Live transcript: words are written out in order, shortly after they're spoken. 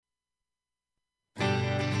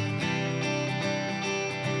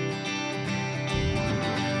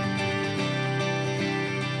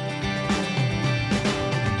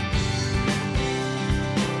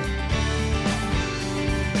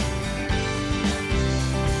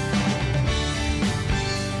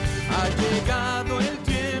llegado el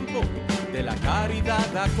tiempo de la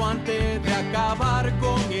caridad acuante, de acabar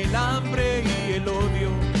con el hambre y el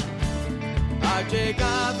odio. Ha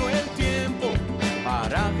llegado el tiempo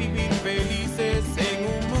para vivir felices en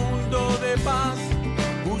un mundo de paz,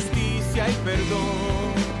 justicia y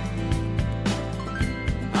perdón.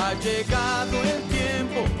 Ha llegado el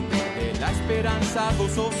tiempo de la esperanza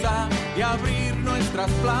gozosa, de abrir nuestras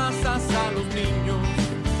plazas a los niños.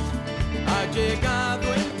 Ha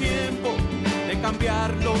llegado el tiempo de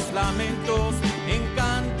cambiar los lamentos en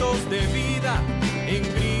cantos de vida, en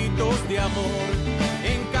gritos de amor,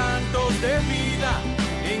 en cantos de vida,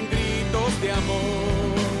 en gritos de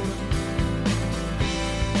amor.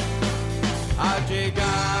 Ha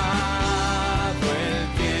llegado el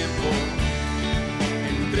tiempo,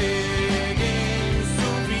 entreguen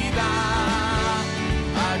su vida.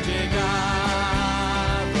 Ha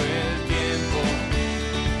llegado el tiempo,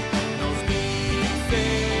 nos dice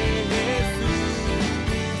Jesús.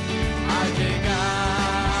 Ha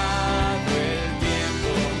llegado el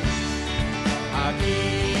tiempo, aquí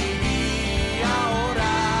y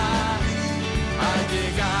ahora. Ha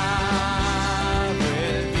llegado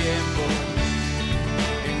el tiempo,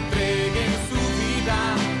 entreguen su vida,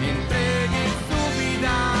 entreguen su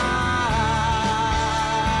vida.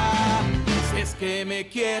 Si es que me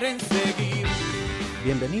quieren seguir.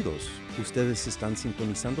 Bienvenidos. Ustedes están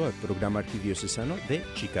sintonizando el programa arquidiocesano de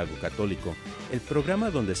Chicago Católico, el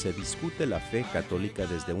programa donde se discute la fe católica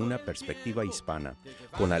desde una perspectiva hispana,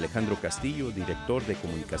 con Alejandro Castillo, director de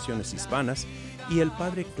Comunicaciones Hispanas, y el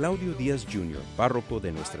padre Claudio Díaz Jr., párroco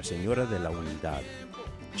de Nuestra Señora de la Unidad.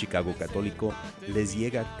 Chicago Católico les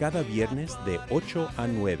llega cada viernes de 8 a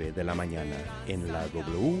 9 de la mañana en la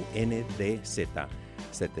WNDZ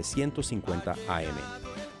 750 AM.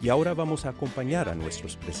 Y ahora vamos a acompañar a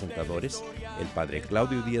nuestros presentadores, el padre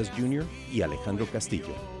Claudio Díaz Jr. y Alejandro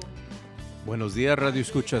Castillo. Buenos días, Radio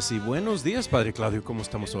Escuchas, y buenos días, Padre Claudio, ¿cómo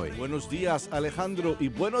estamos hoy? Buenos días, Alejandro, y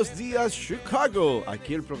buenos días, Chicago.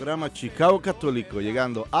 Aquí el programa Chicago Católico,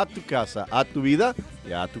 llegando a tu casa, a tu vida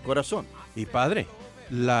y a tu corazón. Y Padre,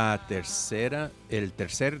 el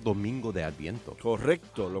tercer domingo de Adviento.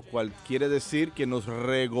 Correcto, lo cual quiere decir que nos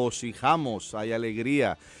regocijamos, hay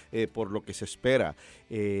alegría por lo que se espera,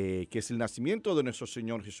 que es el nacimiento de nuestro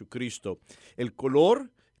Señor Jesucristo. El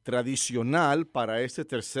color tradicional para este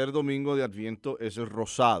tercer domingo de Adviento es el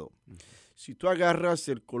rosado. Si tú agarras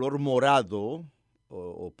el color morado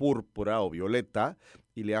o púrpura o violeta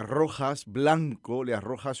y le arrojas blanco, le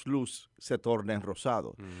arrojas luz, se torna en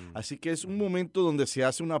rosado. Así que es un momento donde se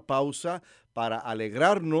hace una pausa para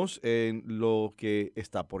alegrarnos en lo que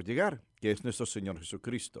está por llegar, que es nuestro Señor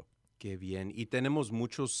Jesucristo. Qué bien. Y tenemos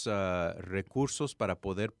muchos recursos para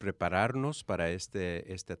poder prepararnos para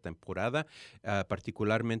esta temporada,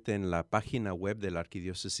 particularmente en la página web de la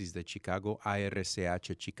Arquidiócesis de Chicago,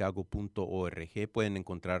 archchicago.org. Pueden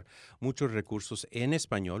encontrar muchos recursos en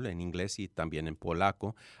español, en inglés y también en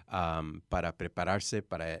polaco para prepararse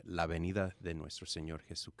para la venida de nuestro Señor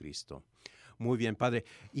Jesucristo. Muy bien, Padre.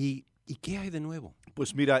 ¿Y qué hay de nuevo?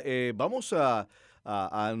 Pues mira, vamos a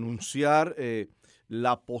anunciar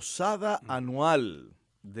la posada anual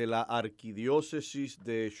de la Arquidiócesis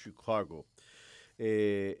de Chicago.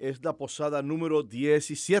 Es la posada número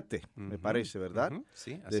 17, me parece, ¿verdad?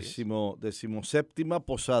 Sí, así es. Decimoséptima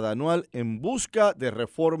posada anual en busca de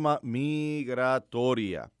reforma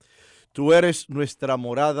migratoria. Tú eres nuestra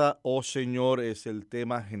morada, oh Señor, es el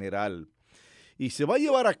tema general. Y se va a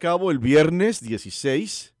llevar a cabo el viernes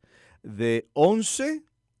 16 de 11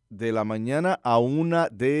 de la mañana a 1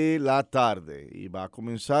 de la tarde y va a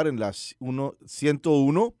comenzar en la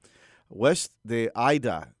 101 West de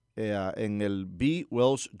Ida, en el B.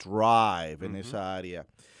 Wells Drive, en esa área.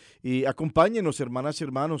 Y acompáñenos, hermanas y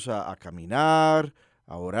hermanos, a caminar,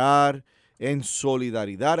 a orar, en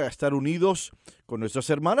solidaridad, a estar unidos con nuestras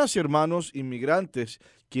hermanas y hermanos inmigrantes,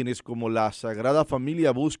 quienes como la Sagrada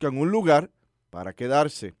Familia buscan un lugar para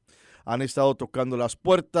quedarse. Han estado tocando las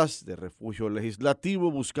puertas de Refugio Legislativo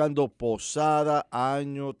buscando posada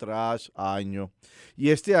año tras año. Y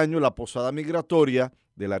este año la posada migratoria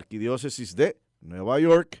de la Arquidiócesis de Nueva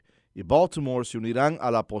York y Baltimore se unirán a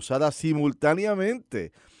la posada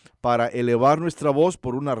simultáneamente para elevar nuestra voz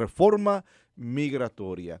por una reforma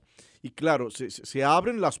migratoria. Y claro, se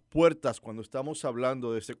abren las puertas cuando estamos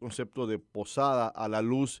hablando de este concepto de posada a la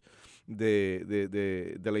luz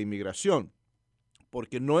de la inmigración.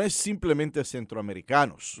 Porque no es simplemente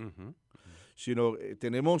centroamericanos, sino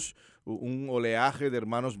tenemos un oleaje de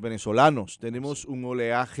hermanos venezolanos, tenemos un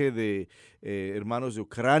oleaje de hermanos de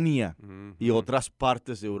Ucrania y otras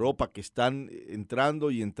partes de Europa que están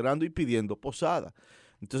entrando y pidiendo posada.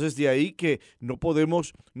 Entonces, de ahí que no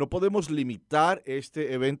podemos limitar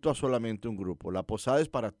este evento a solamente un grupo. La posada es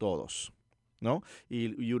para todos, ¿no? Y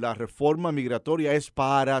la reforma migratoria es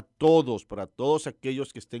para todos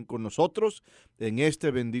aquellos que estén con nosotros en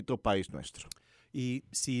este bendito país nuestro. Y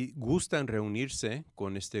si gustan reunirse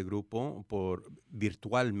con este grupo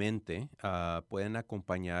virtualmente, pueden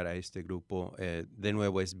acompañar a este grupo. De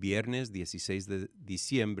nuevo, es viernes 16 de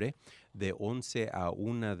diciembre de 11 a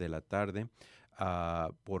 1 de la tarde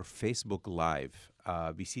por Facebook Live.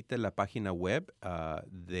 Visite la página web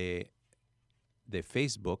de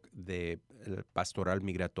Facebook de Pastoral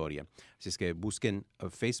Migratoria. Así es que busquen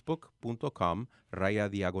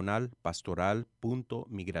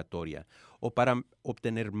facebook.com/pastoral.migratoria. O para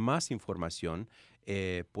obtener más información,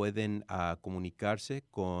 pueden comunicarse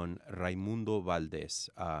con Raimundo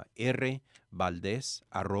Valdés,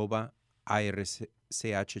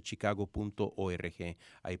 rvaldez@archchicago.org.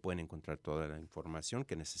 Ahí pueden encontrar toda la información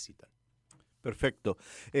que necesitan. Perfecto.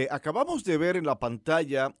 Acabamos de ver en la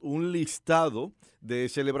pantalla un listado de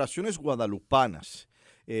celebraciones guadalupanas.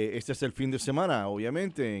 Este es el fin de semana,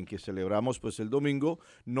 obviamente, en que celebramos pues el domingo,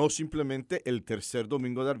 no simplemente el tercer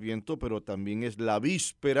domingo de Adviento, pero también es la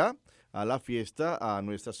víspera a la fiesta a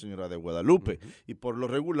Nuestra Señora de Guadalupe. Uh-huh. Y por lo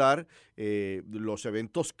regular, los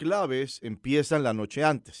eventos claves empiezan la noche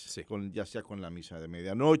antes, sí, ya sea con la misa de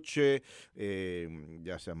medianoche,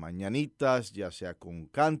 ya sea mañanitas, ya sea con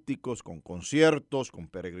cánticos, con conciertos, con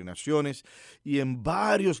peregrinaciones, y en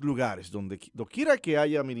varios lugares, doquiera que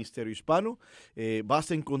haya ministerio hispano,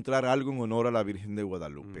 vas a encontrar algo en honor a la Virgen de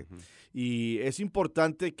Guadalupe. Uh-huh. Y es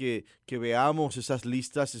importante que veamos esas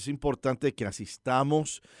listas, es importante que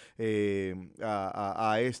asistamos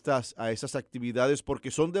a esas actividades,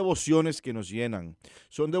 porque son devociones que nos llenan,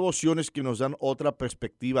 son devociones que nos dan otra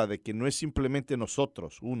perspectiva de que no es simplemente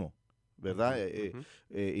nosotros, uno, ¿verdad?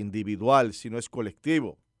 Individual, sino es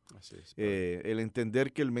colectivo. Así es, el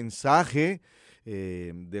entender que el mensaje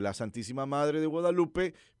de la Santísima Madre de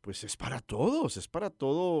Guadalupe, pues es para todos, es para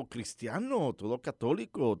todo cristiano, todo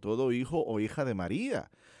católico, todo hijo o hija de María,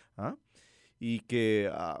 ¿ah? Y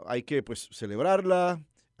que hay que pues celebrarla,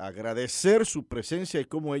 agradecer su presencia y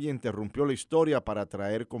cómo ella interrumpió la historia para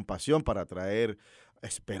traer compasión, para traer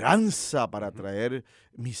esperanza, para traer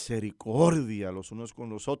misericordia los unos con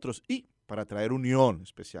los otros y para traer unión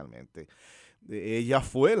especialmente. Ella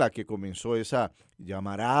fue la que comenzó esa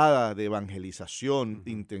llamarada de evangelización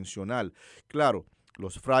intencional. Claro,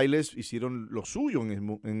 los frailes hicieron lo suyo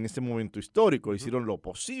en este momento histórico, hicieron lo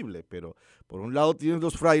posible, pero por un lado tienes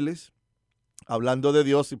los frailes hablando de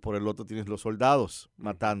Dios y por el otro tienes los soldados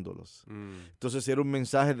matándolos. Entonces era un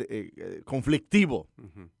mensaje conflictivo.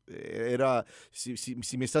 Era,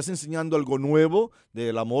 si me estás enseñando algo nuevo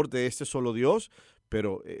del amor de este solo Dios,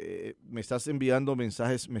 pero me estás enviando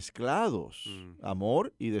mensajes mezclados,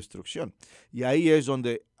 amor y destrucción. Y ahí es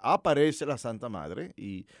donde aparece la Santa Madre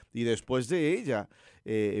y después de ella,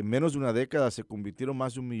 en menos de una década se convirtieron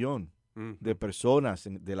más de 1 millón de personas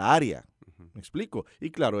del área. ¿Me explico? Y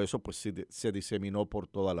claro, eso pues se diseminó por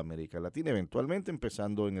toda la América Latina, eventualmente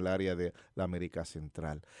empezando en el área de la América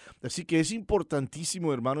Central. Así que es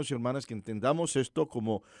importantísimo, hermanos y hermanas, que entendamos esto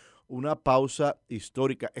como una pausa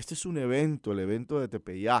histórica. Este es un evento, el evento de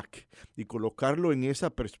Tepeyac, y colocarlo en esa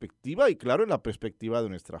perspectiva y claro, en la perspectiva de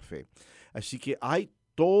nuestra fe. Así que hay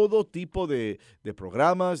todo tipo de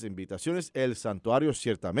programas, de invitaciones. El santuario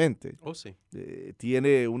ciertamente sí.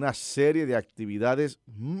 Tiene una serie de actividades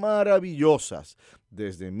maravillosas,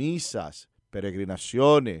 desde misas,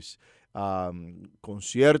 peregrinaciones,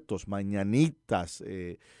 conciertos, mañanitas,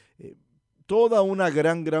 toda una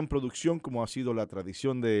gran producción, como ha sido la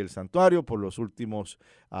tradición del santuario por los últimos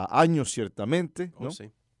años ciertamente, ¿no?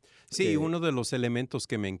 Sí. Sí, uno de los elementos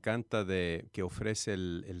que me encanta que ofrece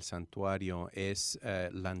el santuario es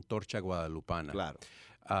la antorcha guadalupana. Claro.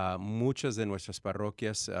 Muchas de nuestras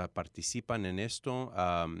parroquias participan en esto.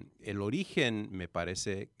 El origen, me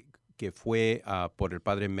parece, que fue por el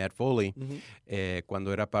padre Matt Foley,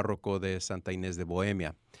 cuando era párroco de Santa Inés de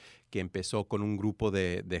Bohemia, que empezó con un grupo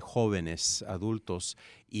de jóvenes adultos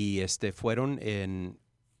y fueron en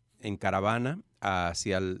caravana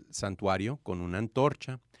hacia el santuario con una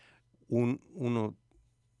antorcha.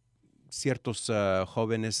 Ciertos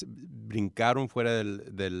jóvenes brincaron fuera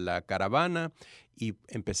de la caravana y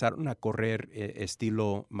empezaron a correr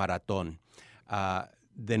estilo maratón,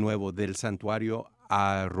 de nuevo del santuario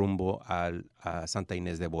rumbo a Santa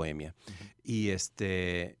Inés de Bohemia.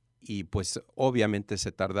 Y pues obviamente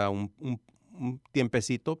se tarda un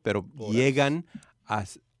tiempecito, pero llegan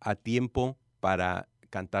a tiempo para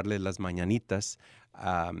cantarle las mañanitas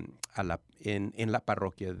en la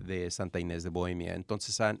parroquia de Santa Inés de Bohemia.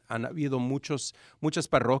 Entonces han habido muchas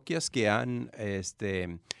parroquias que han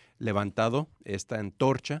levantado esta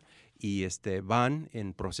antorcha y van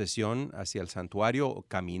en procesión hacia el santuario,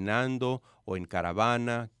 caminando o en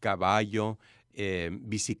caravana, caballo,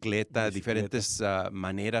 bicicleta, diferentes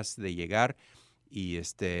maneras de llegar, y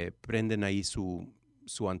prenden ahí su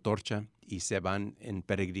antorcha y se van en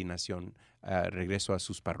peregrinación regreso a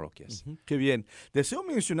sus parroquias. Qué bien. Deseo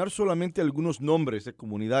mencionar solamente algunos nombres de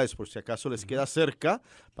comunidades, por si acaso les queda cerca,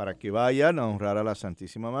 para que vayan a honrar a la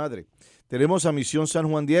Santísima Madre. Tenemos a Misión San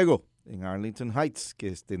Juan Diego, en Arlington Heights,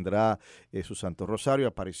 que tendrá su Santo Rosario,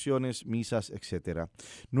 apariciones, misas, etc.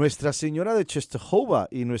 Nuestra Señora de Czestochowa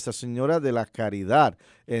y Nuestra Señora de la Caridad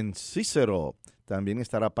en Cícero también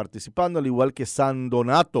estará participando, al igual que San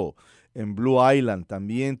Donato en Blue Island.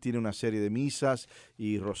 También tiene una serie de misas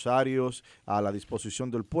y rosarios a la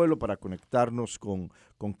disposición del pueblo para conectarnos con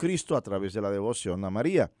Cristo a través de la devoción a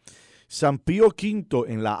María. San Pío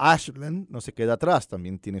V en la Ashland no se queda atrás,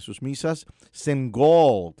 también tiene sus misas. St.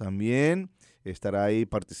 Gall también estará ahí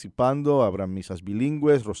participando, habrá misas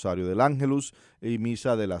bilingües, Rosario del Ángelus y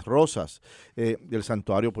Misa de las Rosas. El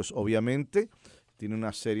santuario, pues obviamente, tiene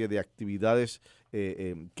una serie de actividades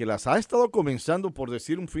que las ha estado comenzando, por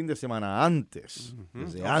decir, un fin de semana antes,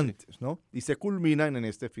 desde antes, ¿no? Y se culminan en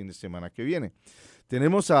este fin de semana que viene.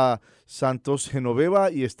 Tenemos a Santos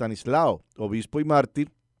Genoveva y Estanislao, obispo y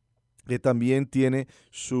mártir, que también tiene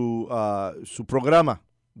su programa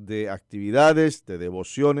de actividades, de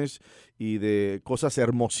devociones y de cosas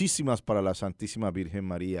hermosísimas para la Santísima Virgen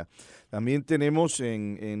María. También tenemos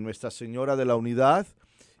en Nuestra Señora de la Unidad,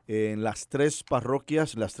 en las 3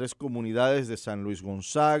 parroquias, las 3 comunidades de San Luis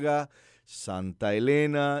Gonzaga, Santa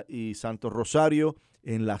Elena y Santo Rosario.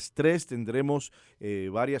 En las 3 tendremos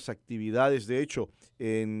varias actividades. De hecho,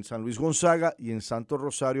 en San Luis Gonzaga y en Santo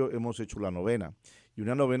Rosario hemos hecho la novena, y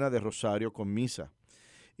una novena de Rosario con misa.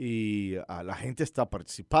 Y la gente está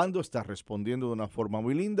participando, está respondiendo de una forma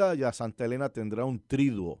muy linda. Ya Santa Elena tendrá un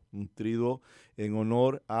triduo en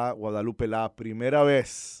honor a Guadalupe, la primera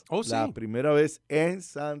vez. La primera vez en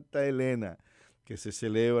Santa Elena que se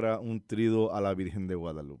celebra un triduo a la Virgen de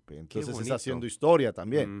Guadalupe. Entonces está haciendo historia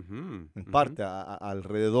también, en parte,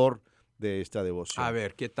 alrededor de esta devoción. A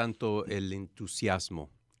ver, ¿qué tanto el entusiasmo?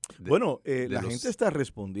 La gente está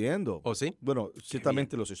respondiendo. ¿Oh, sí? Bueno,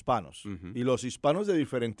 ciertamente los hispanos. Y los hispanos de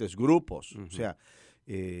diferentes grupos. O sea,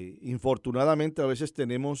 infortunadamente a veces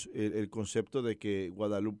tenemos el concepto de que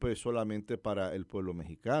Guadalupe es solamente para el pueblo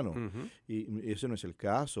mexicano. Y ese no es el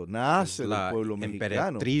caso. Nace del pueblo mexicano. La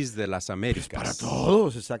emperatriz de las Américas. Pues para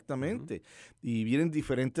todos, exactamente. Y vienen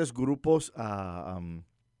diferentes grupos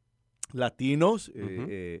latinos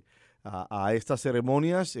a estas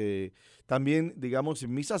ceremonias. También, digamos,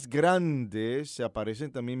 en misas grandes se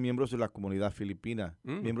aparecen también miembros de la comunidad filipina,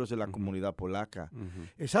 miembros de la comunidad polaca.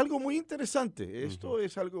 Es algo muy interesante. Esto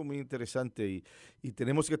es algo muy interesante y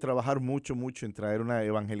tenemos que trabajar mucho en traer una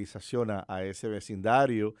evangelización a ese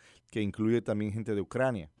vecindario que incluye también gente de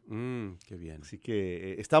Ucrania. Qué bien. Así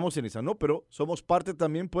que estamos en esa, ¿no? Pero somos parte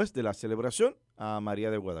también, pues, de la celebración a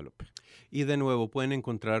María de Guadalupe. Y de nuevo, pueden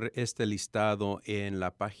encontrar este listado en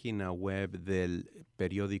la página web del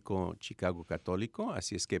periódico Chicago Católico,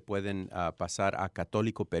 así es que pueden pasar a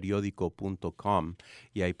catolicoperiódico.com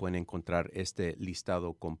y ahí pueden encontrar este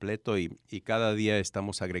listado completo y cada día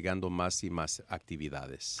estamos agregando más y más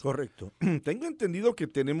actividades. Correcto. Tengo entendido que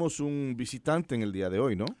tenemos un visitante en el día de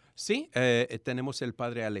hoy, ¿no? Sí, tenemos el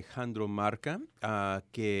padre Alejandro Marca,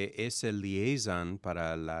 que es el liaison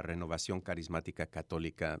para la Renovación Carismática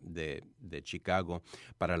Católica de Chicago,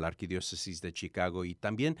 para la Arquidiócesis de Chicago, y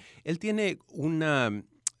también él tiene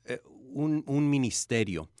un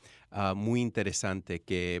ministerio muy interesante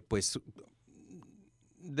que, pues,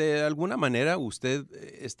 de alguna manera usted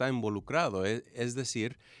está involucrado, es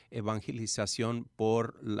decir, evangelización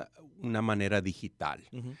por una manera digital,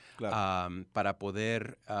 claro. para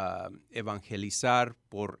poder evangelizar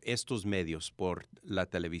por estos medios, por la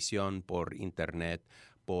televisión, por internet,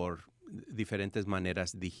 por diferentes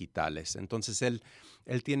maneras digitales. Entonces, él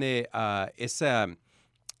tiene esa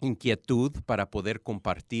inquietud para poder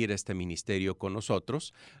compartir este ministerio con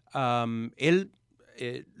nosotros. Él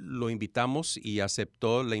lo invitamos y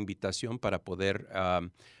aceptó la invitación para poder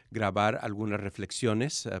grabar algunas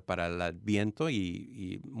reflexiones para el Adviento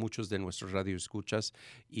y muchos de nuestros radioescuchas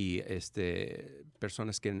y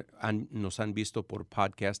personas que nos han visto por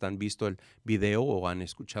podcast, han visto el video o han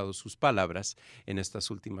escuchado sus palabras en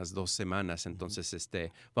estas últimas 2 semanas. Entonces,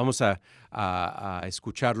 vamos a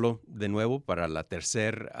escucharlo de nuevo para la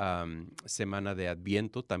tercera semana de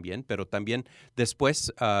Adviento también, pero también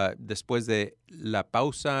después de la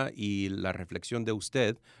pausa y la reflexión de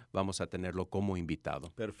usted, vamos a tenerlo como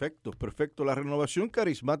invitado. Perfecto, perfecto. La renovación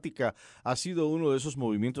carismática ha sido uno de esos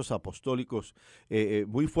movimientos apostólicos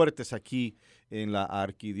muy fuertes aquí en la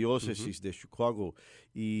arquidiócesis de Chicago.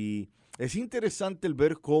 Y es interesante el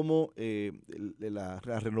ver cómo la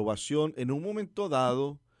renovación en un momento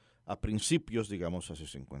dado, a principios, digamos, hace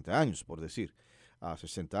 50 años, por decir, a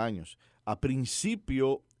 60 años, a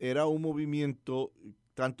principio era un movimiento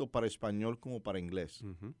tanto para español como para inglés.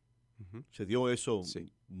 Se dio eso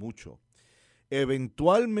mucho.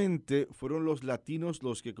 Eventualmente fueron los latinos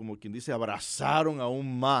los que, como quien dice, abrazaron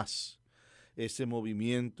aún más ese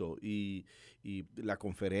movimiento y la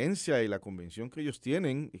conferencia y la convención que ellos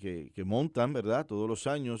tienen, que montan, ¿verdad? Todos los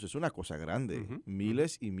años, es una cosa grande.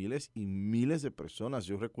 Miles y miles y miles de personas.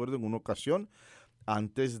 Yo recuerdo en una ocasión,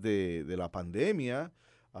 antes de la pandemia,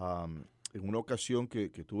 en una ocasión que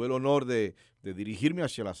tuve el honor de dirigirme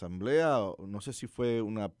hacia la asamblea, no sé si fue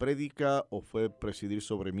una prédica o fue presidir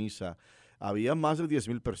sobre misa, había más de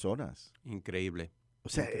 10,000 personas. Increíble. O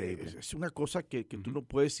sea, es una cosa que tú no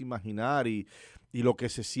puedes imaginar y lo que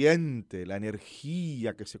se siente, la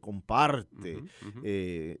energía que se comparte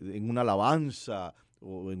en una alabanza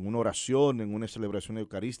o en una oración, en una celebración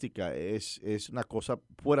eucarística, es una cosa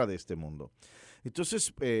fuera de este mundo.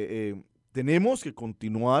 Entonces, tenemos que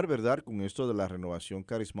continuar, ¿verdad?, con esto de la renovación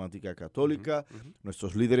carismática católica.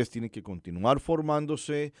 Nuestros líderes tienen que continuar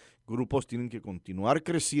formándose, grupos tienen que continuar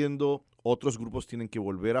creciendo, otros grupos tienen que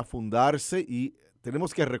volver a fundarse y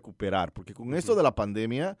tenemos que recuperar, porque con esto de la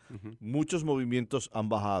pandemia, muchos movimientos han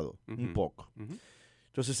bajado un poco.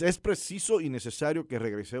 Entonces, es preciso y necesario que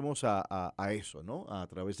regresemos a eso, ¿no? A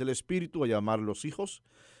través del Espíritu, a llamar a los hijos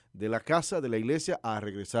de la casa, de la iglesia, a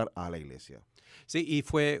regresar a la iglesia. Sí, y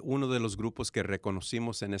fue uno de los grupos que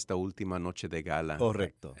reconocimos en esta última noche de gala.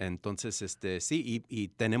 Correcto. Entonces, sí, y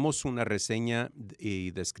tenemos una reseña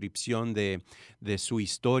y descripción de su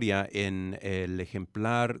historia en el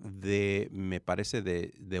ejemplar me parece,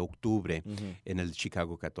 de octubre en el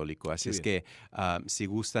Chicago Católico. Así es que si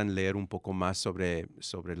gustan leer un poco más sobre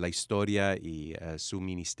la historia y su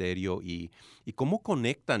ministerio y cómo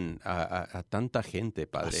conectan a tanta gente,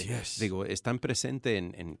 Padre. Así es. Digo, están presentes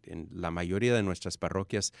en la mayoría de nuestras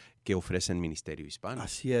parroquias que ofrecen ministerio hispano.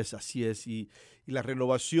 Así es, así es. Y la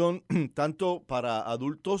renovación, tanto para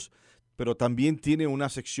adultos, pero también tiene una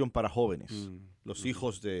sección para jóvenes. Los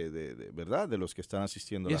hijos de ¿verdad?, de los que están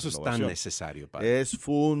asistiendo a la renovación. Eso es tan necesario, Padre. Es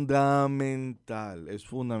fundamental,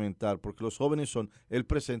 porque los jóvenes son el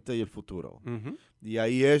presente y el futuro. Y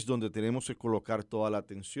ahí es donde tenemos que colocar toda la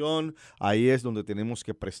atención, ahí es donde tenemos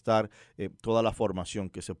que prestar toda la formación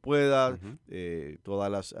que se pueda,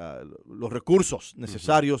 todos los recursos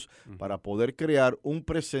necesarios para poder crear un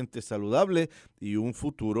presente saludable y un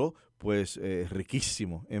futuro pues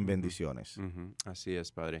riquísimo en bendiciones. Así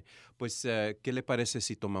es, Padre. Pues, ¿qué le parece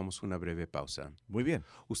si tomamos una breve pausa? Muy bien.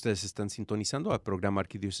 Ustedes están sintonizando al programa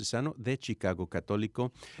arquidiocesano de Chicago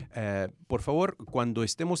Católico. Por favor, cuando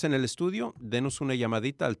estemos en el estudio, denos una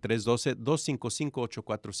llamadita al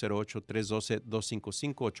 312-255-8408,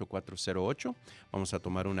 312-255-8408. Vamos a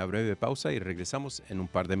tomar una breve pausa y regresamos en un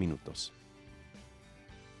par de minutos.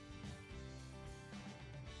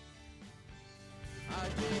 Ha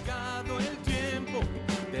llegado el tiempo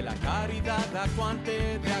de la caridad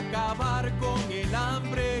acuante, de acabar con el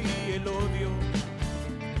hambre y el odio.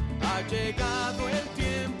 Ha llegado el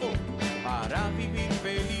tiempo para vivir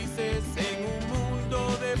felices en un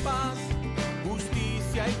mundo de paz,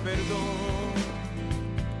 justicia y perdón.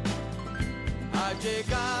 Ha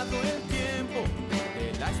llegado el tiempo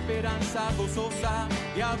de la esperanza gozosa,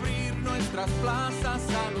 de abrir nuestras plazas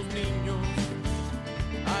a los niños.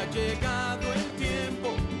 Ha llegado el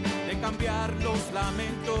tiempo de cambiar los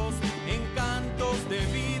lamentos en cantos de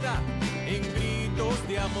vida, en gritos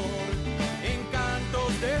de amor, en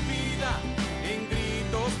cantos de vida, en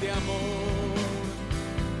gritos de amor.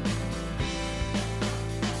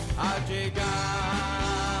 Ha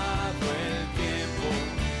llegado el tiempo,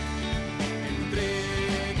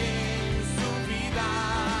 entreguen su vida.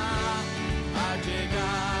 Ha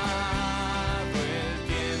llegado el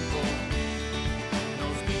tiempo,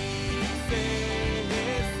 nos dice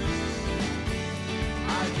Jesús.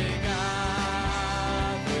 Ha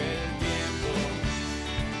llegado el tiempo,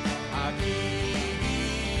 aquí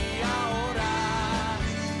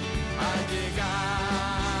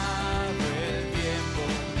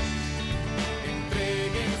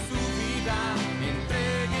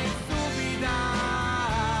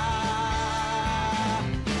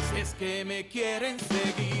quieren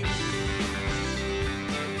seguir.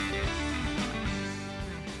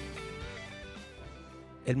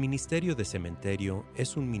 El ministerio de cementerio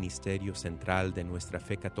es un ministerio central de nuestra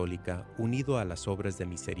fe católica unido a las obras de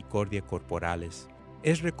misericordia corporales.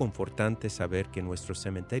 Es reconfortante saber que nuestros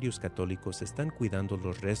cementerios católicos están cuidando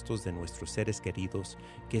los restos de nuestros seres queridos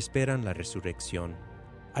que esperan la resurrección.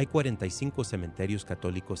 Hay 45 cementerios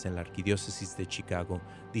católicos en la Arquidiócesis de Chicago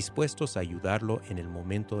dispuestos a ayudarlo en el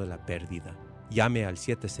momento de la pérdida. Llame al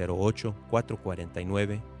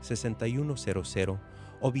 708-449-6100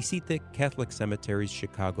 o visite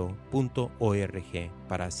catholiccemeterieschicago.org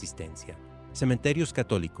para asistencia. Cementerios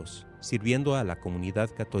católicos, sirviendo a la comunidad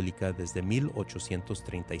católica desde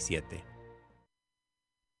 1837.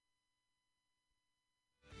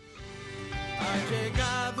 Ha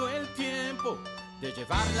llegado el tiempo de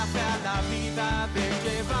llevar la fe a la vida, de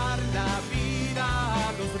llevar la vida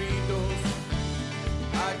a los ritos.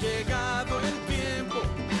 Ha llegado el tiempo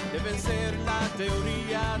de vencer la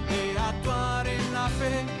teoría, de actuar en la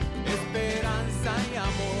fe, esperanza y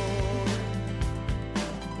amor.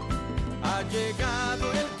 Ha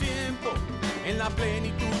llegado el tiempo, en la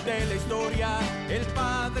plenitud de la historia, el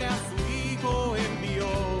Padre a su Hijo envió.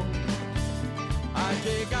 Ha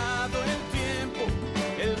llegado el tiempo,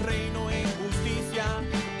 el reino en justicia,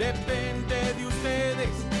 depende de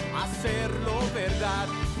ustedes hacerlo verdad.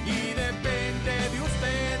 Y depende de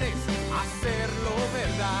ustedes hacerlo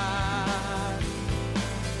verdad.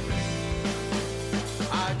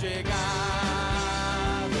 Ha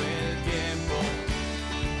llegado el tiempo,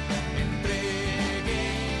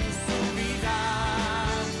 entreguen su vida.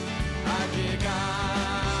 Ha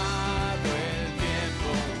llegado el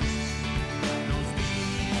tiempo, nos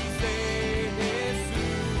dice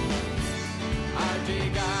Jesús. Ha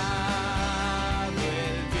llegado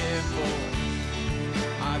el tiempo,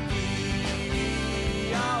 aquí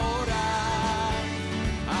y ahora.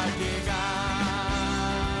 Ha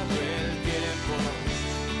llegado el tiempo,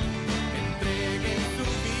 entreguen su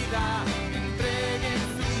vida, entreguen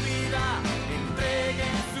su vida,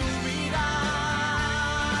 entreguen su vida.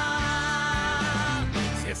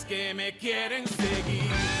 Si es que me quieren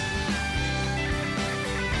seguir.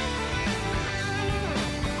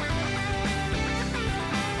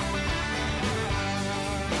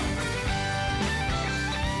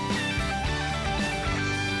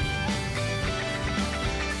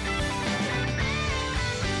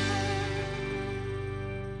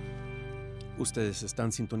 Ustedes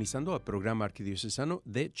están sintonizando al programa arquidiocesano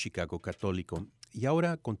de Chicago Católico. Y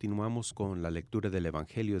ahora continuamos con la lectura del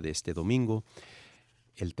Evangelio de este domingo,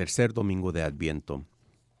 el tercer domingo de Adviento.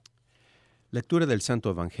 Lectura del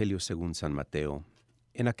Santo Evangelio según San Mateo.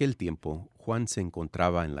 En aquel tiempo, Juan se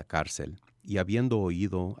encontraba en la cárcel, y habiendo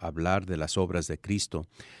oído hablar de las obras de Cristo,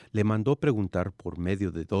 le mandó preguntar por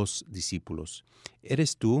medio de 2 discípulos,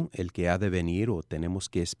 ¿eres tú el que ha de venir o tenemos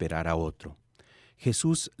que esperar a otro?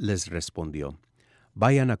 Jesús les respondió,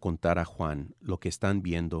 vayan a contar a Juan lo que están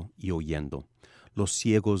viendo y oyendo. Los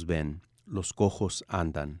ciegos ven, los cojos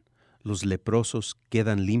andan, los leprosos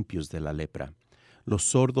quedan limpios de la lepra, los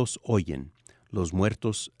sordos oyen, los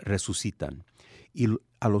muertos resucitan, y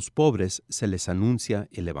a los pobres se les anuncia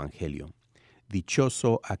el Evangelio.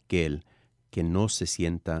 Dichoso aquel que no se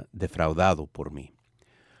sienta defraudado por mí.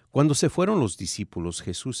 Cuando se fueron los discípulos,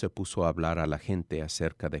 Jesús se puso a hablar a la gente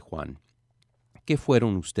acerca de Juan. ¿Qué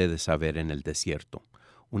fueron ustedes a ver en el desierto?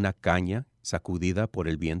 ¿Una caña sacudida por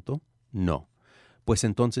el viento? No. Pues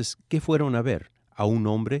entonces, ¿qué fueron a ver? ¿A un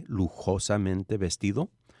hombre lujosamente vestido?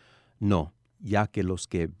 No, ya que los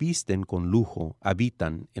que visten con lujo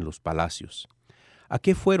habitan en los palacios. ¿A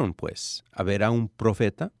qué fueron, pues? ¿A ver a un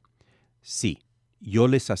profeta? Sí, yo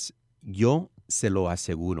se lo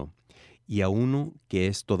aseguro, y a uno que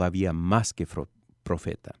es todavía más que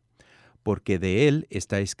profeta, porque de él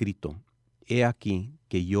está escrito, he aquí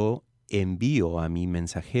que yo envío a mi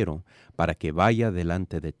mensajero para que vaya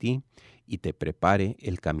delante de ti y te prepare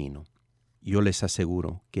el camino. Yo les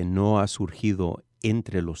aseguro que no ha surgido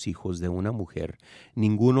entre los hijos de una mujer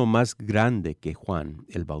ninguno más grande que Juan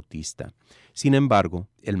el Bautista. Sin embargo,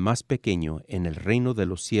 el más pequeño en el reino de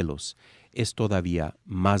los cielos es todavía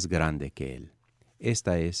más grande que él.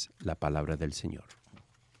 Esta es la palabra del Señor.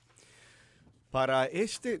 Para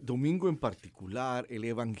este domingo en particular, el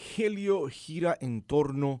Evangelio gira en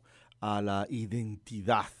torno a la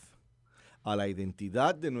identidad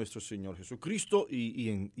de nuestro Señor Jesucristo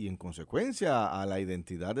y en consecuencia a la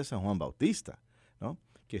identidad de San Juan Bautista, ¿no?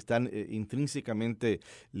 Que están intrínsecamente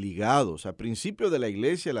ligados. Al principio de la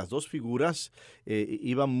iglesia, las dos figuras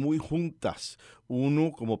iban muy juntas,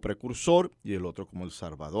 uno como precursor y el otro como el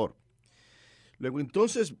Salvador. Luego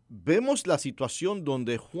entonces vemos la situación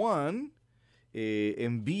donde Juan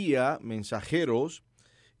envía mensajeros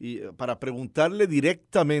para preguntarle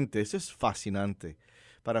directamente, eso es fascinante,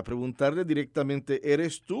 para preguntarle directamente,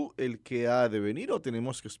 ¿eres tú el que ha de venir o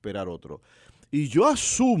tenemos que esperar otro? Y yo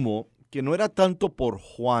asumo que no era tanto por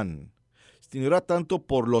Juan, sino era tanto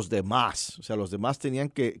por los demás. O sea, los demás tenían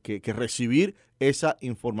que recibir esa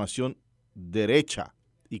información derecha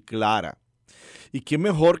y clara. Y qué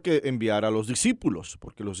mejor que enviar a los discípulos,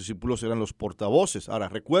 porque los discípulos eran los portavoces. Ahora,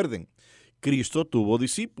 recuerden, Cristo tuvo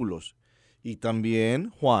discípulos. Y también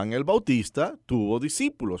Juan el Bautista tuvo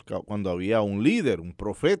discípulos. Cuando había un líder, un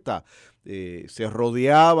profeta, se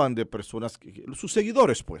rodeaban de personas, sus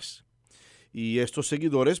seguidores, pues. Y estos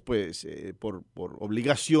seguidores, pues, por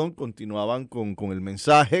obligación, continuaban con el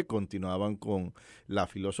mensaje, continuaban con la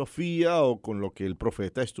filosofía o con lo que el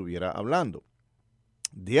profeta estuviera hablando.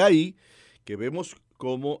 De ahí que vemos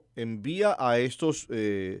cómo envía a estos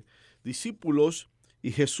discípulos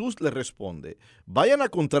y Jesús les responde, vayan a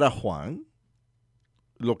contar a Juan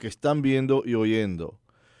lo que están viendo y oyendo.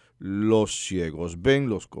 Los ciegos ven,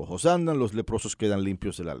 los cojos andan, los leprosos quedan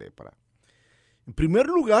limpios de la lepra. En primer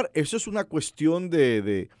lugar, eso es una cuestión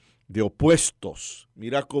de opuestos.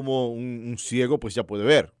 Mira cómo un ciego pues ya puede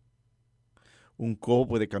ver. Un cojo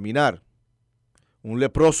puede caminar. Un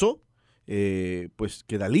leproso pues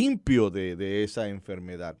queda limpio de esa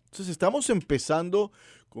enfermedad. Entonces estamos empezando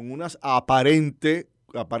con unas aparentes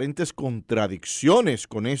contradicciones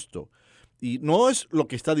con esto. Y no es lo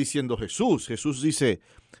que está diciendo Jesús. Jesús dice,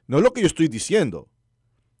 no es lo que yo estoy diciendo,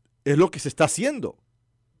 es lo que se está haciendo.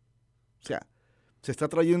 O sea, se está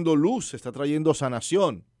trayendo luz, se está trayendo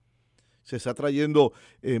sanación, se está trayendo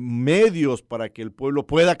medios para que el pueblo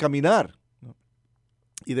pueda caminar, ¿no?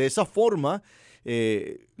 Y de esa forma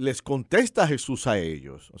les contesta Jesús a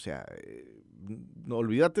ellos. O sea, no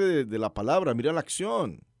olvídate de la palabra, mira la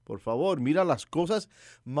acción. Por favor, mira las cosas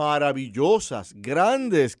maravillosas,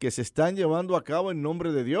 grandes que se están llevando a cabo en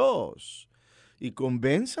nombre de Dios. Y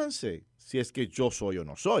convénzanse si es que yo soy o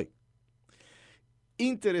no soy.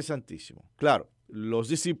 Interesantísimo. Claro, los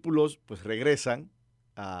discípulos pues regresan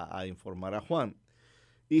a informar a Juan.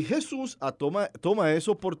 Y Jesús toma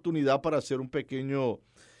esa oportunidad para hacer un pequeño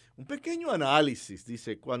análisis.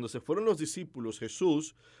 Dice, cuando se fueron los discípulos,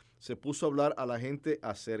 Jesús se puso a hablar a la gente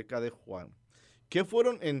acerca de Juan. ¿Qué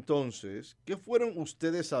fueron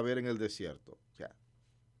ustedes a ver en el desierto? O sea,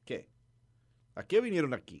 ¿qué? ¿A qué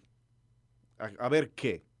vinieron aquí? ¿A ver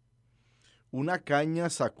qué? ¿Una caña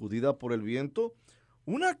sacudida por el viento?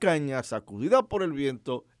 Una caña sacudida por el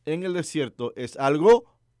viento en el desierto es algo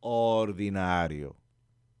ordinario.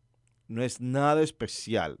 No es nada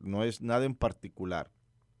especial, no es nada en particular.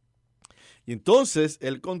 Y entonces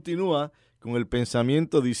él continúa con el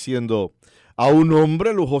pensamiento diciendo, ¿a un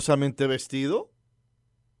hombre lujosamente vestido?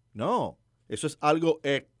 No, eso es algo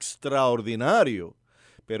extraordinario,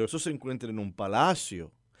 pero eso se encuentra en un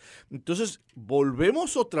palacio. Entonces,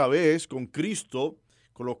 volvemos otra vez con Cristo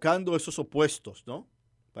colocando esos opuestos, ¿no?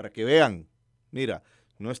 Para que vean, mira,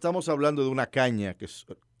 no estamos hablando de una caña que es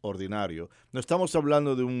ordinario, no estamos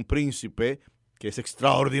hablando de un príncipe que es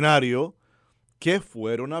extraordinario. ¿Qué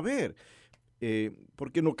fueron a ver?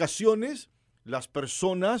 Porque en ocasiones las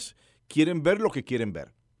personas quieren ver lo que quieren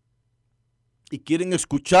ver. Y quieren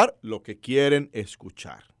escuchar lo que quieren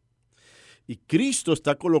escuchar. Y Cristo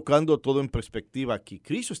está colocando todo en perspectiva aquí.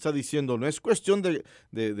 Cristo está diciendo, no es cuestión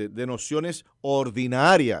de nociones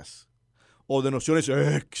ordinarias o de nociones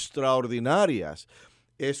extraordinarias.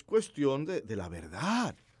 Es cuestión de la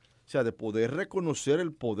verdad. O sea, de poder reconocer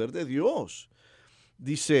el poder de Dios.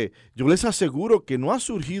 Dice, yo les aseguro que no ha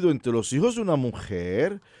surgido entre los hijos de una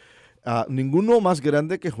mujer ninguno más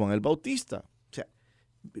grande que Juan el Bautista.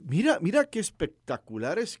 Mira qué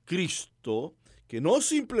espectacular es Cristo, que no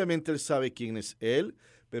simplemente él sabe quién es él,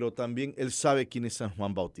 pero también él sabe quién es San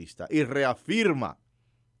Juan Bautista y reafirma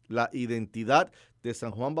la identidad de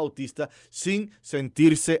San Juan Bautista sin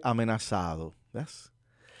sentirse amenazado. ¿Ves?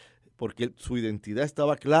 Porque su identidad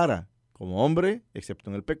estaba clara, como hombre,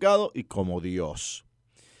 excepto en el pecado, y como Dios.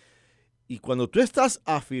 Y cuando tú estás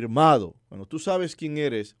afirmado, cuando tú sabes quién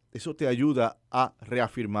eres, eso te ayuda a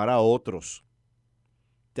reafirmar a otros.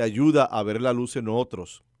 Te ayuda a ver la luz en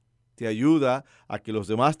otros. Te ayuda a que los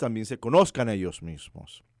demás también se conozcan a ellos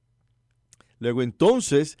mismos. Luego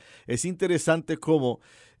entonces es interesante cómo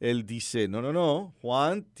él dice, no,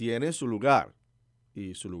 Juan tiene su lugar.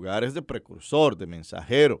 Y su lugar es de precursor, de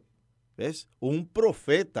mensajero. ¿Ves? Un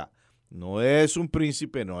profeta. No es un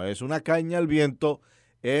príncipe, no es una caña al viento,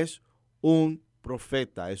 es un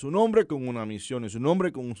profeta. Es un hombre con una misión, es un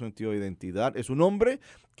hombre con un sentido de identidad, es un hombre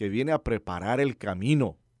que viene a preparar el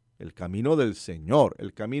camino del Señor,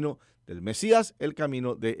 el camino del Mesías, el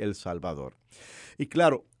camino del Salvador. Y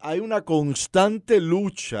claro, hay una constante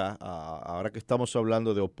lucha, ahora que estamos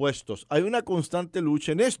hablando de opuestos, hay una constante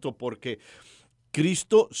lucha en esto porque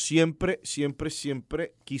Cristo siempre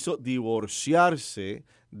quiso divorciarse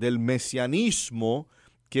del mesianismo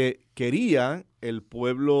que quería el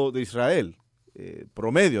pueblo de Israel,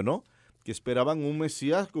 promedio, ¿no? Que esperaban un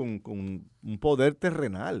Mesías con un poder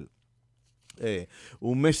terrenal,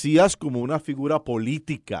 un Mesías como una figura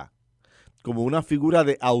política, como una figura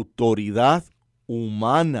de autoridad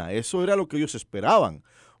humana. Eso era lo que ellos esperaban.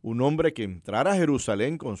 Un hombre que entrara a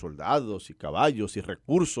Jerusalén con soldados y caballos y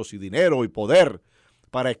recursos y dinero y poder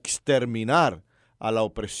para exterminar a la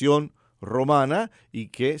opresión romana y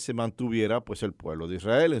que se mantuviera pues el pueblo de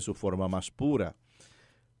Israel en su forma más pura.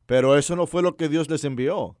 Pero eso no fue lo que Dios les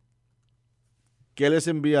envió. ¿Qué les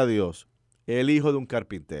envía a Dios? El hijo de un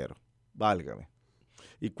carpintero. Válgame.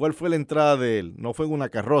 ¿Y cuál fue la entrada de él? No fue en una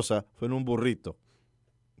carroza, fue en un burrito.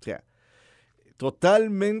 O sea,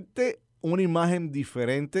 totalmente una imagen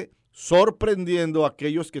diferente, sorprendiendo a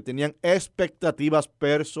aquellos que tenían expectativas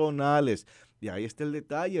personales. Y ahí está el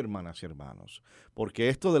detalle, hermanas y hermanos. Porque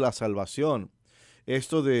esto de la salvación,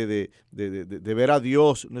 esto de ver a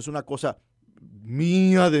Dios, no es una cosa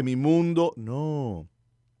mía, de mi mundo. No,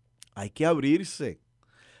 hay que abrirse.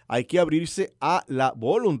 Hay que abrirse a la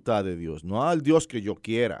voluntad de Dios, no al Dios que yo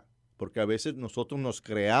quiera. Porque a veces nosotros nos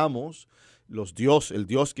creamos el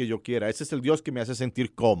Dios que yo quiera. Ese es el Dios que me hace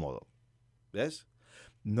sentir cómodo. ¿Ves?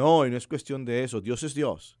 No, y no es cuestión de eso. Dios es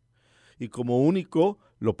Dios. Y como único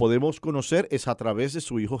lo podemos conocer es a través de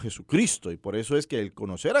su Hijo Jesucristo. Y por eso es que el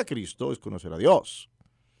conocer a Cristo es conocer a Dios.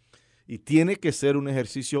 Y tiene que ser un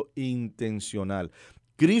ejercicio intencional.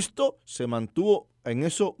 Cristo se mantuvo en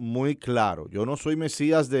eso muy claro. Yo no soy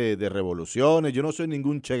Mesías de revoluciones, yo no soy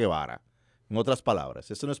ningún Che Guevara. En otras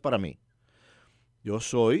palabras, eso no es para mí. Yo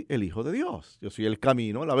soy el Hijo de Dios. Yo soy el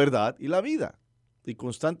camino, la verdad y la vida. Y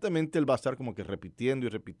constantemente Él va a estar como que repitiendo y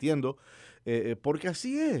repitiendo, porque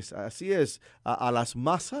así es. A las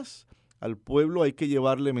masas, al pueblo hay que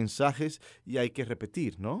llevarle mensajes y hay que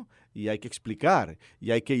repetir, ¿no? Y hay que explicar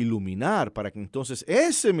y hay que iluminar para que entonces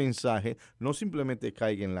ese mensaje no simplemente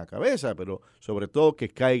caiga en la cabeza, pero sobre todo que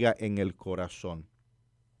caiga en el corazón.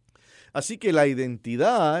 Así que la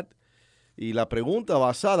identidad y la pregunta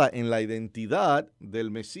basada en la identidad del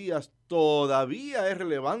Mesías todavía es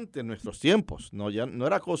relevante en nuestros tiempos. No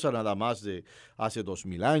era cosa nada más de hace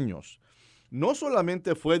 2000 años. No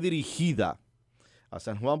solamente fue dirigida a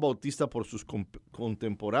San Juan Bautista por sus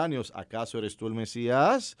contemporáneos, ¿acaso eres tú el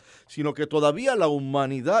Mesías? Sino que todavía la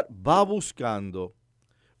humanidad va buscando,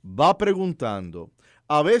 va preguntando,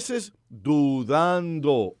 a veces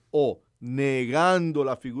dudando o negando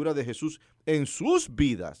la figura de Jesús en sus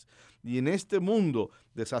vidas y en este mundo,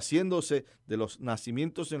 deshaciéndose de los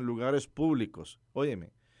nacimientos en lugares públicos.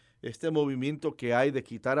 Óyeme, este movimiento que hay de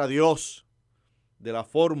quitar a Dios de la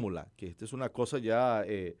fórmula, que esta es una cosa ya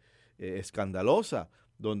escandalosa,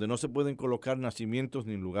 donde no se pueden colocar nacimientos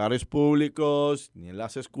ni en lugares públicos, ni en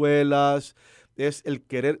las escuelas, es el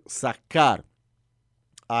querer sacar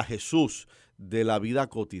a Jesús de la vida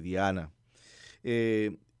cotidiana.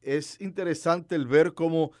 Es interesante el ver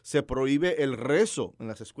cómo se prohíbe el rezo. En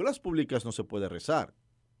las escuelas públicas no se puede rezar.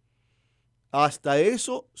 Hasta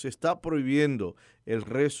eso se está prohibiendo el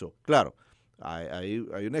rezo. Claro, hay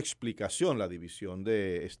una explicación, la división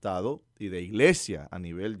de Estado y de Iglesia a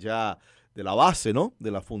nivel ya de la base, ¿no? De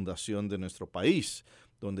la fundación de nuestro país,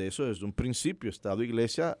 donde eso es un principio, Estado e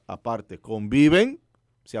Iglesia aparte, conviven,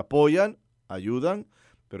 se apoyan, ayudan,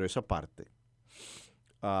 pero es aparte.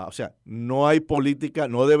 O sea, no hay política,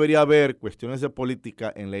 no debería haber cuestiones de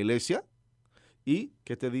política en la Iglesia. ¿Y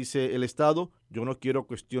qué te dice el Estado? Yo no quiero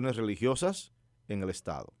cuestiones religiosas en el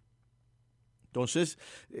Estado. Entonces,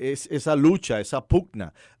 es esa lucha, esa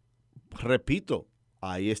pugna. Repito,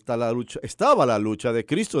 ahí está la lucha, estaba la lucha de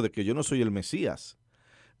Cristo, de que yo no soy el Mesías,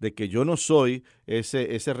 de que yo no soy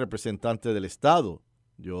ese representante del Estado.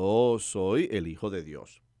 Yo soy el Hijo de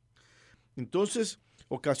Dios. Entonces,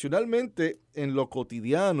 ocasionalmente en lo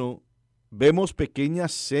cotidiano vemos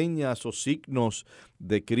pequeñas señas o signos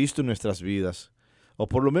de Cristo en nuestras vidas. O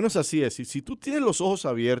por lo menos así es. Y si tú tienes los ojos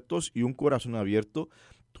abiertos y un corazón abierto,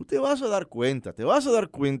 tú te vas a dar cuenta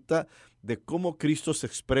de cómo Cristo se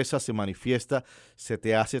expresa, se manifiesta, se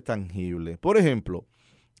te hace tangible. Por ejemplo,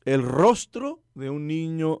 el rostro de un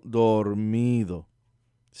niño dormido.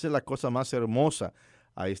 Esa es la cosa más hermosa.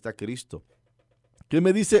 Ahí está Cristo. ¿Qué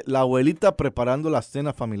me dice la abuelita preparando la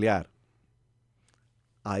cena familiar?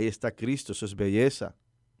 Ahí está Cristo, eso es belleza.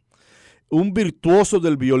 Un virtuoso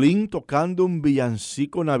del violín tocando un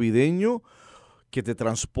villancico navideño que te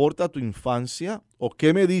transporta a tu infancia? ¿O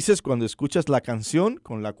qué me dices cuando escuchas la canción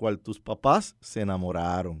con la cual tus papás se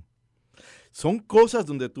enamoraron? Son cosas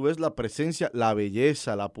donde tú ves la presencia, la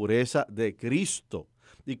belleza, la pureza de Cristo.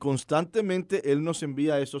 Y constantemente Él nos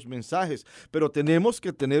envía esos mensajes. Pero tenemos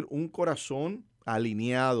que tener un corazón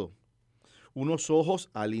alineado, unos ojos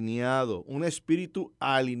alineados, un espíritu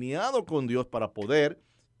alineado con Dios para poder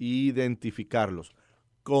identificarlos.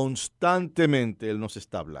 Constantemente Él nos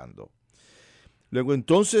está hablando. Luego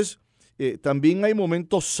entonces también hay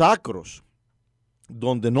momentos sacros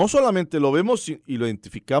donde no solamente lo vemos y lo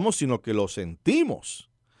identificamos, sino que lo sentimos.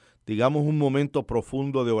 Digamos un momento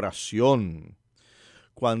profundo de oración,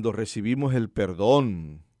 cuando recibimos el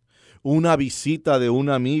perdón, una visita de un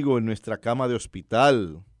amigo en nuestra cama de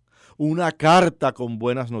hospital, una carta con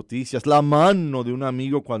buenas noticias, la mano de un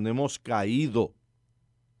amigo cuando hemos caído.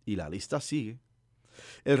 Y la lista sigue.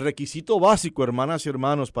 El requisito básico, hermanas y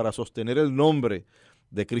hermanos, para sostener el nombre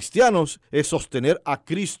de cristianos es sostener a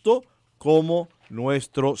Cristo como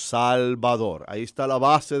nuestro Salvador. Ahí está la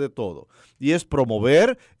base de todo. Y es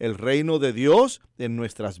promover el reino de Dios en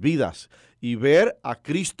nuestras vidas y ver a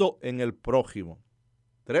Cristo en el prójimo.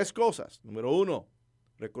 3 cosas. Número 1,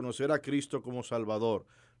 reconocer a Cristo como Salvador.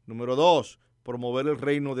 Número 2, promover el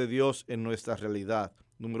reino de Dios en nuestra realidad.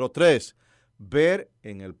 Número 3, ver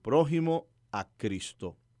en el prójimo a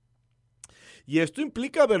Cristo. Y esto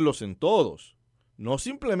implica verlos en todos, no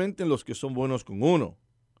simplemente en los que son buenos con uno,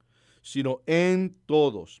 sino en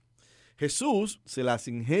todos. Jesús se las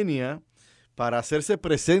ingenia para hacerse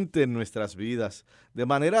presente en nuestras vidas de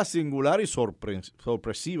manera singular y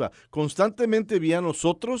sorpresiva. Constantemente vi a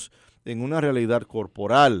nosotros en una realidad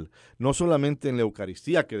corporal, no solamente en la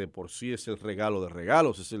Eucaristía, que de por sí es el regalo de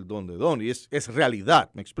regalos, es el don de don, y es realidad,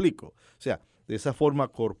 me explico. O sea, de esa forma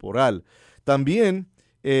corporal. También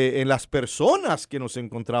en las personas que nos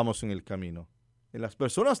encontramos en el camino. En las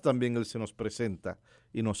personas también Él se nos presenta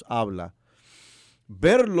y nos habla.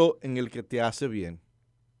 Verlo en el que te hace bien,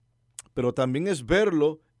 pero también es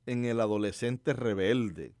verlo en el adolescente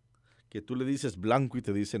rebelde, que tú le dices blanco y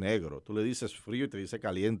te dice negro, tú le dices frío y te dice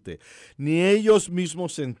caliente. Ni ellos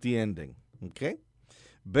mismos se entienden. ¿Okay?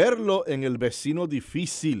 Verlo en el vecino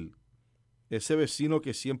difícil, ese vecino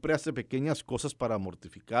que siempre hace pequeñas cosas para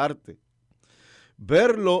mortificarte.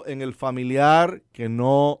 Verlo en el familiar que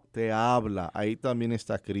no te habla, ahí también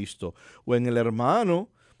está Cristo. O en el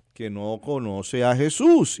hermano que no conoce a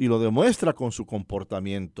Jesús y lo demuestra con su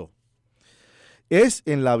comportamiento. Es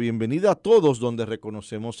en la bienvenida a todos donde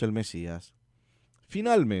reconocemos el Mesías.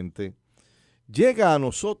 Finalmente, llega a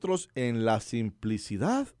nosotros en la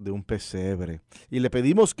simplicidad de un pesebre y le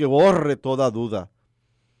pedimos que borre toda duda,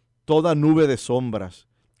 toda nube de sombras,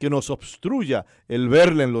 que nos obstruya el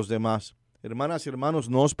verle en los demás. Hermanas y hermanos,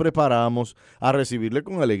 nos preparamos a recibirle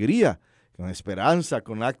con alegría, con esperanza,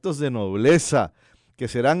 con actos de nobleza, que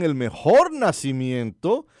serán el mejor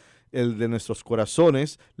nacimiento, el de nuestros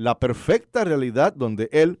corazones, la perfecta realidad donde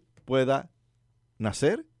Él pueda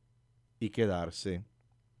nacer y quedarse.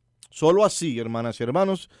 Solo así, hermanas y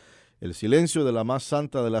hermanos, el silencio de la más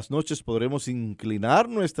santa de las noches podremos inclinar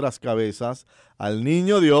nuestras cabezas al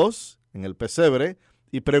niño Dios en el pesebre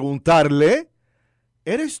y preguntarle,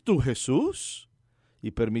 ¿eres tú Jesús? Y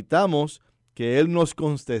permitamos que Él nos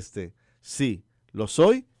conteste, sí, lo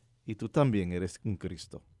soy y tú también eres un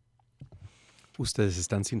Cristo. Ustedes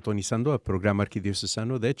están sintonizando el programa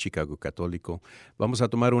arquidiocesano de Chicago Católico. Vamos a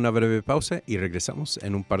tomar una breve pausa y regresamos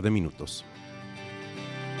en un par de minutos.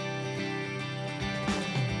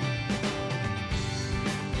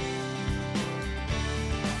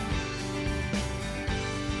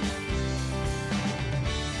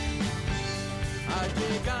 Ha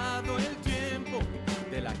llegado el tiempo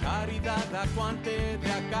de la caridad acuante,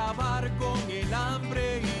 de acabar con el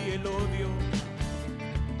hambre y el odio.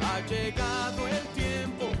 Ha llegado el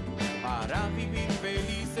tiempo para vivir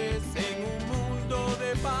felices en un mundo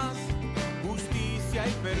de paz, justicia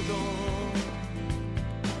y perdón.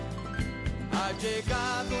 Ha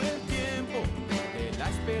llegado el tiempo de la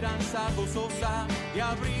esperanza gozosa, de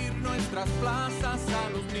abrir nuestras plazas a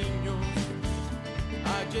los niños.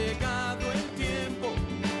 Ha llegado el tiempo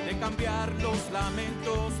de cambiar los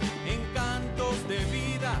lamentos en cantos de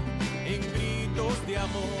vida, en gritos de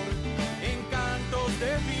amor, en cantos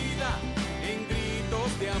de vida, en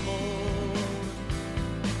gritos de amor.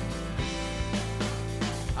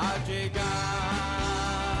 Ha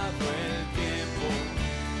llegado el tiempo,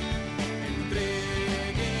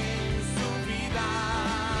 entreguen su vida.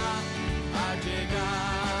 Ha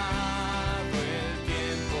llegado el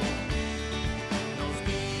tiempo, nos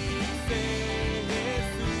dice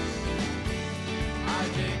Jesús. Ha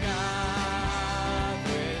llegado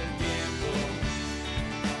el tiempo,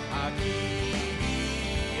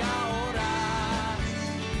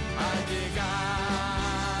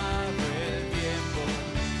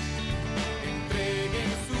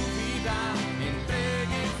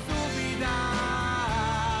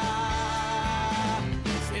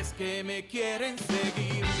 me quieren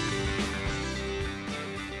seguir.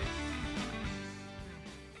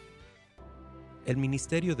 El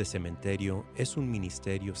Ministerio de Cementerio es un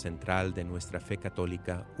ministerio central de nuestra fe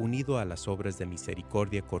católica unido a las obras de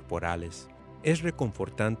misericordia corporales. Es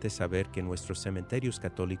reconfortante saber que nuestros cementerios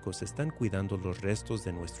católicos están cuidando los restos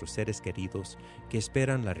de nuestros seres queridos que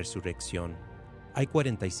esperan la resurrección. Hay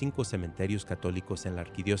 45 cementerios católicos en la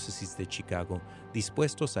Arquidiócesis de Chicago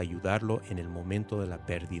dispuestos a ayudarlo en el momento de la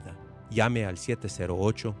pérdida. Llame al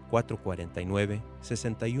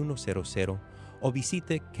 708-449-6100 o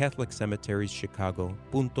visite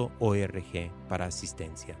catholiccemeterieschicago.org para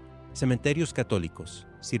asistencia. Cementerios Católicos,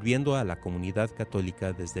 sirviendo a la comunidad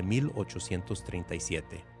católica desde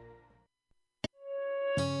 1837.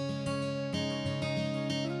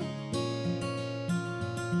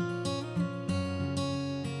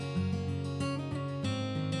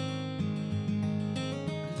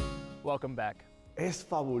 Welcome back. Es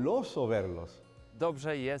fabuloso verlos.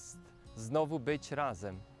 Dobrze jest znowu być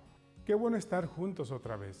razem. Qué bueno estar juntos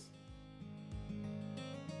otra vez.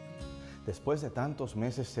 Después de tantos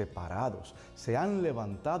meses separados, se han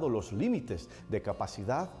levantado los límites de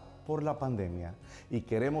capacidad por la pandemia y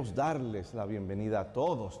queremos darles la bienvenida a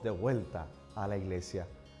todos de vuelta a la iglesia.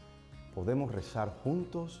 Podemos rezar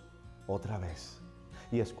juntos otra vez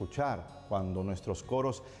y escuchar cuando nuestros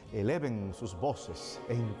coros eleven sus voces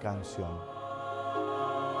en canción.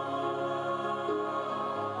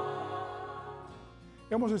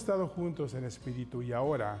 Hemos estado juntos en espíritu y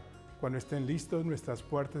ahora, cuando estén listos, nuestras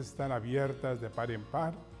puertas están abiertas de par en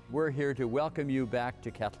par. We're here to welcome you back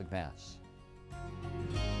to Catholic Mass.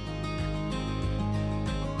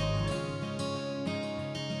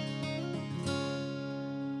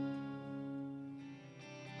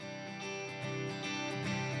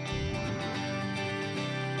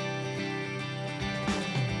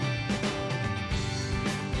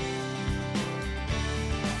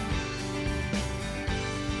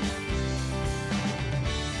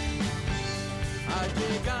 Ha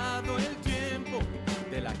llegado el tiempo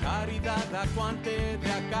de la caridad acuante,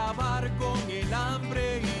 de acabar con el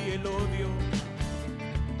hambre y el odio.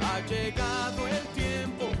 Ha llegado el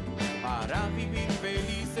tiempo para vivir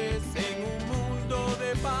felices en un mundo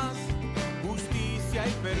de paz, justicia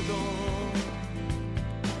y perdón.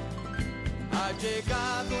 Ha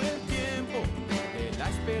llegado el tiempo de la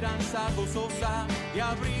esperanza gozosa, de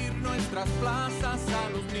abrir nuestras plazas a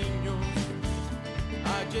los niños.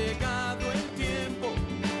 Ha llegado el tiempo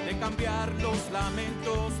de cambiar los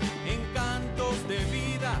lamentos en cantos de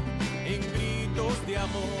vida, en gritos de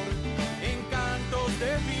amor, en cantos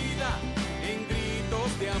de vida, en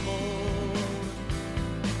gritos de amor.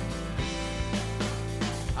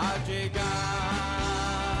 Ha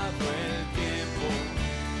llegado el tiempo,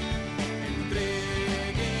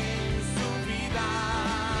 entreguen su vida.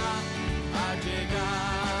 Ha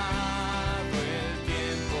llegado el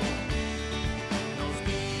tiempo, nos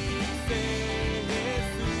dice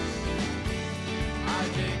Jesús. Ha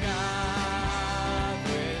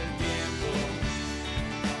llegado el tiempo,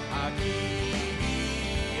 aquí y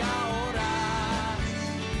ahora.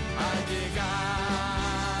 Ha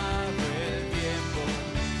llegado el tiempo,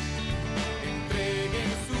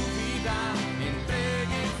 entreguen su vida,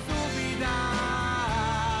 entreguen su vida.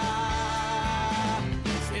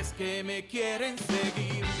 Si es que me quieren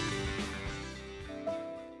seguir.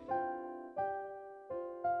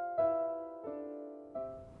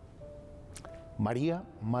 María,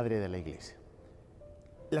 Madre de la Iglesia.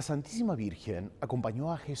 La Santísima Virgen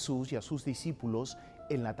acompañó a Jesús y a sus discípulos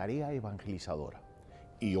en la tarea evangelizadora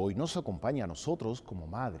y hoy nos acompaña a nosotros como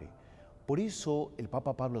Madre. Por eso el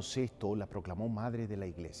Papa Pablo VI la proclamó Madre de la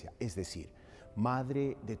Iglesia, es decir,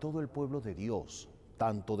 Madre de todo el pueblo de Dios,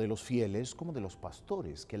 tanto de los fieles como de los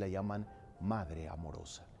pastores que la llaman Madre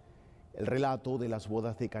amorosa. El relato de las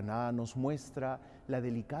bodas de Caná nos muestra la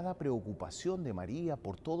delicada preocupación de María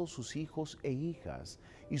por todos sus hijos e hijas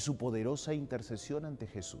y su poderosa intercesión ante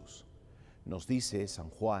Jesús. Nos dice San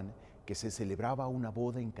Juan que se celebraba una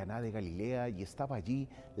boda en Caná de Galilea y estaba allí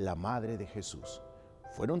la madre de Jesús.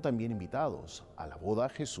 Fueron también invitados a la boda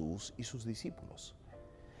Jesús y sus discípulos.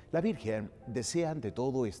 La Virgen desea ante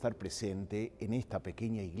todo estar presente en esta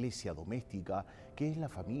pequeña iglesia doméstica que es la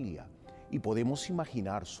familia, y podemos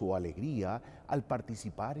imaginar su alegría al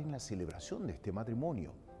participar en la celebración de este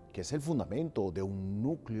matrimonio, que es el fundamento de un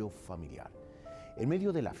núcleo familiar. En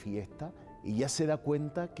medio de la fiesta, ella se da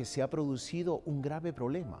cuenta que se ha producido un grave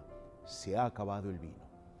problema: se ha acabado el vino.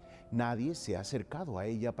 Nadie se ha acercado a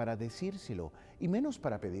ella para decírselo, y menos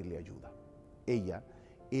para pedirle ayuda. Ella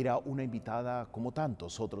era una invitada como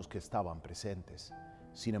tantos otros que estaban presentes.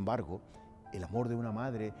 Sin embargo, El amor de una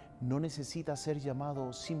madre no necesita ser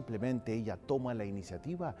llamado, simplemente ella toma la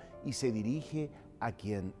iniciativa y se dirige a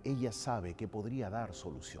quien ella sabe que podría dar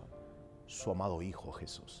solución, su amado Hijo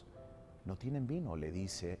Jesús. No tienen vino, le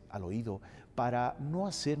dice al oído, para no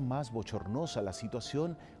hacer más bochornosa la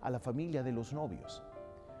situación a la familia de los novios.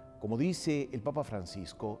 Como dice el Papa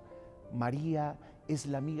Francisco, María es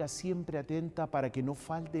la amiga siempre atenta para que no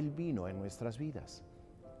falte el vino en nuestras vidas.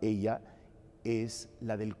 Ella es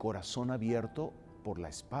la del corazón abierto por la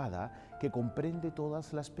espada que comprende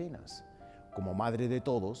todas las penas. Como madre de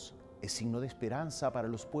todos, es signo de esperanza para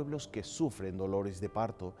los pueblos que sufren dolores de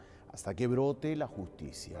parto hasta que brote la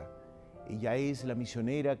justicia. Ella es la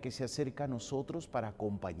misionera que se acerca a nosotros para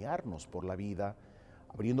acompañarnos por la vida,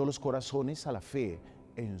 abriendo los corazones a la fe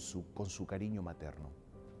con su cariño materno.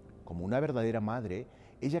 Como una verdadera madre,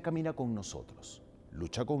 ella camina con nosotros,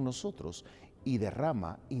 lucha con nosotros y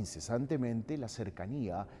derrama incesantemente la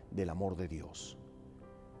cercanía del amor de Dios.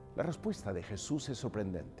 La respuesta de Jesús es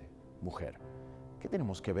sorprendente. Mujer, ¿qué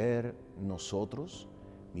tenemos que ver nosotros?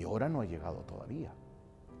 Mi hora no ha llegado todavía.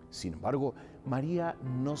 Sin embargo, María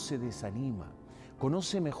no se desanima.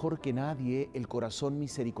 Conoce mejor que nadie el corazón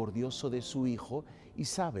misericordioso de su Hijo y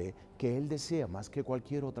sabe que Él desea más que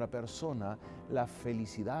cualquier otra persona la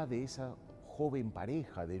felicidad de esa joven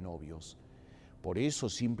pareja de novios. Por eso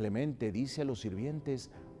simplemente dice a los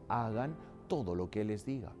sirvientes, hagan todo lo que Él les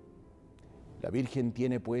diga. La Virgen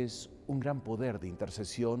tiene pues un gran poder de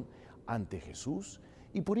intercesión ante Jesús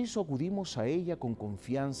y por eso acudimos a ella con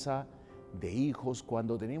confianza de hijos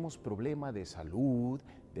cuando tenemos problemas de salud,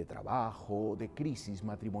 de trabajo, de crisis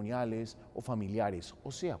matrimoniales o familiares,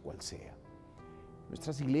 o sea cual sea.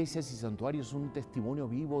 Nuestras iglesias y santuarios son un testimonio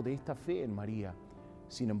vivo de esta fe en María.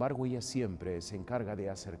 Sin embargo, ella siempre se encarga de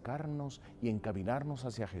acercarnos y encaminarnos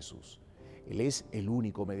hacia Jesús. Él es el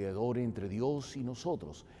único mediador entre Dios y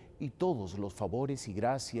nosotros, y todos los favores y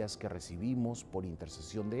gracias que recibimos por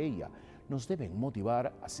intercesión de ella nos deben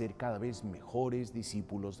motivar a ser cada vez mejores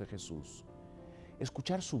discípulos de Jesús.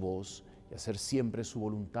 Escuchar su voz y hacer siempre su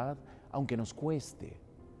voluntad, aunque nos cueste,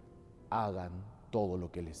 hagan todo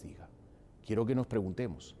lo que les diga. Quiero que nos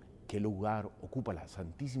preguntemos, ¿qué lugar ocupa la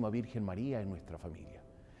Santísima Virgen María en nuestra familia?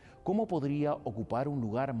 ¿Cómo podría ocupar un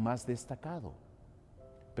lugar más destacado?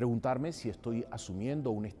 Preguntarme si estoy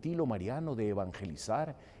asumiendo un estilo mariano de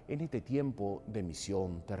evangelizar en este tiempo de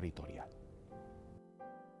misión territorial.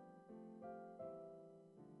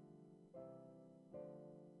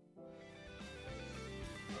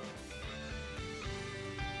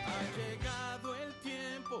 Ha llegado el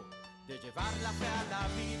tiempo de llevar la fe a la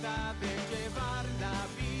vida, de llevar la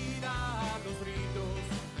vida a los ríos.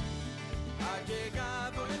 Ha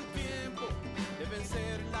llegado el tiempo de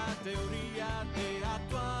vencer la teoría, de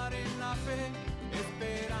actuar en la fe,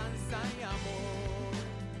 esperanza y amor.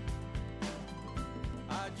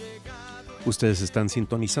 Ha llegado. Ustedes están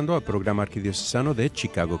sintonizando al programa arquidiocesano de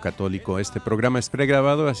Chicago Católico. Este programa es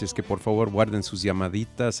pregrabado, así es que por favor guarden sus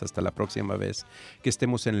llamaditas hasta la próxima vez que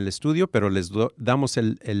estemos en el estudio, pero les damos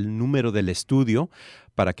el número del estudio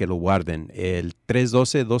para que lo guarden. El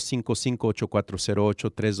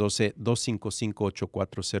 312-255-8408,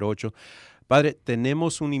 312-255-8408. Padre,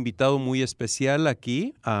 tenemos un invitado muy especial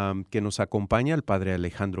aquí que nos acompaña, el Padre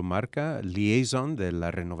Alejandro Marca, liaison de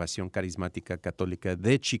la Renovación Carismática Católica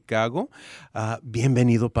de Chicago.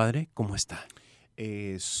 Bienvenido, Padre. ¿Cómo está?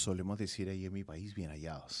 Solemos decir ahí en mi país, bien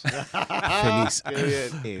hallados.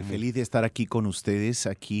 Bien. Feliz de estar aquí con ustedes,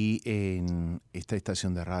 aquí en esta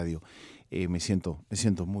estación de radio. Me siento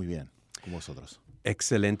muy bien con vosotros.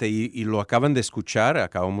 Excelente, y lo acabamos de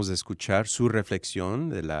escuchar su reflexión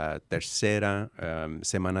de la tercera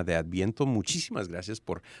semana de Adviento. Muchísimas gracias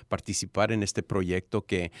por participar en este proyecto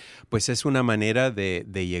que pues es una manera de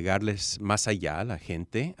llegarles más allá a la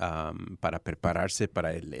gente para prepararse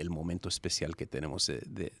para el momento especial que tenemos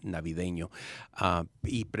de navideño.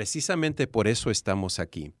 Y precisamente por eso estamos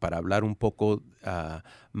aquí, para hablar un poco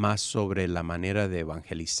más sobre la manera de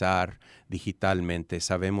evangelizar digitalmente.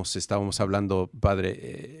 Estábamos hablando,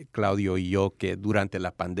 Padre Claudio y yo, que durante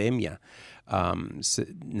la pandemia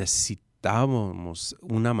necesitábamos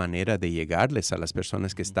una manera de llegarles a las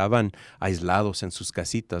personas que estaban aislados en sus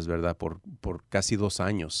casitas, ¿verdad? Por casi 2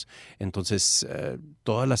 años. Entonces,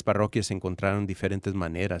 todas las parroquias encontraron diferentes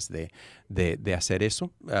maneras de hacer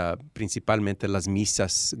eso, principalmente las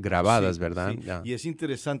misas grabadas, Sí, ¿verdad? sí. Y es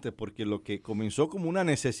interesante porque lo que comenzó como una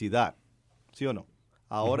necesidad, ¿sí o no?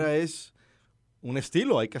 Ahora es un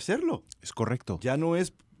estilo, hay que hacerlo. Es correcto. Ya no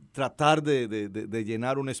es tratar de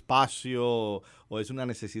llenar un espacio o es una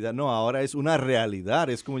necesidad. No, ahora es una realidad,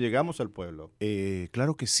 es como llegamos al pueblo.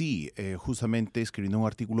 Claro que sí, justamente escribiendo un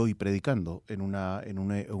artículo y predicando en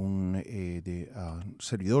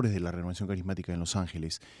servidores de la Renovación Carismática en Los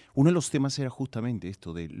Ángeles. Uno de los temas era justamente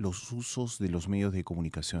esto de los usos de los medios de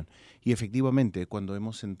comunicación. Y efectivamente, cuando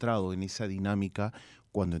hemos entrado en esa dinámica,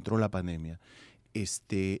 cuando entró la pandemia,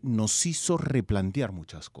 nos hizo replantear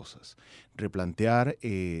muchas cosas. Replantear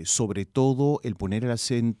sobre todo el poner el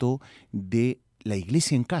acento de la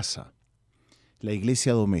iglesia en casa, la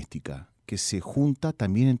iglesia doméstica, que se junta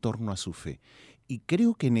también en torno a su fe. Y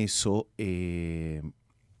creo que en eso,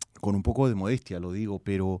 con un poco de modestia lo digo,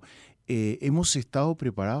 pero hemos estado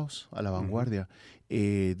preparados a la vanguardia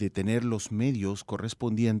de tener los medios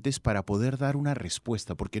correspondientes para poder dar una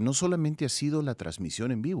respuesta, porque no solamente ha sido la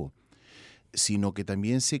transmisión en vivo, sino que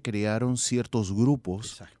también se crearon ciertos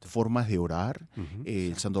grupos, Exacto. formas de orar,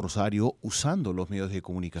 el Santo Rosario, usando los medios de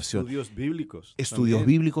comunicación. Estudios bíblicos. Estudios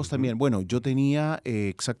bíblicos también. Bueno, yo tenía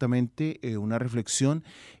exactamente una reflexión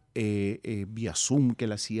vía Zoom que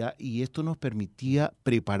la hacía, y esto nos permitía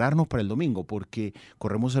prepararnos para el domingo, porque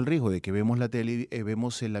corremos el riesgo de que vemos la tele,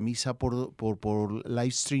 vemos la misa por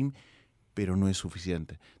live stream, pero no es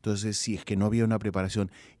suficiente. Entonces, si es que no había una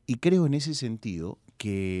preparación, y creo en ese sentido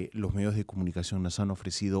que los medios de comunicación nos han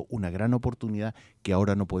ofrecido una gran oportunidad que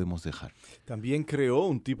ahora no podemos dejar. También creó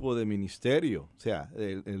un tipo de ministerio, o sea,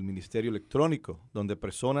 el ministerio electrónico, donde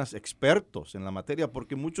personas expertos en la materia,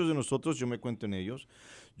 porque muchos de nosotros, yo me cuento en ellos,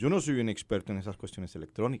 yo no soy un experto en esas cuestiones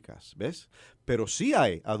electrónicas, ¿ves? Pero sí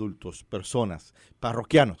hay adultos, personas,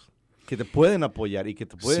 parroquianos, que te pueden apoyar y que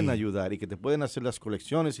te pueden ayudar y que te pueden hacer las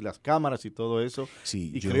colecciones y las cámaras y todo eso.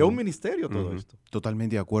 Sí, y creó un ministerio todo esto.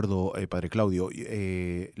 Totalmente de acuerdo, Padre Claudio.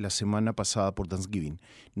 La semana pasada por Thanksgiving,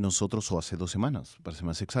 nosotros, o hace 2 semanas, para ser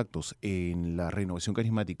más exactos, en la Renovación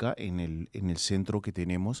Carismática, en el centro que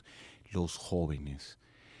tenemos, los jóvenes.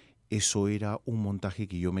 Eso era un montaje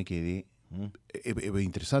que yo me quedé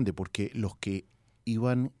interesante, porque los que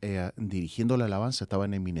iban dirigiendo la alabanza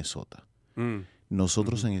estaban en Minnesota.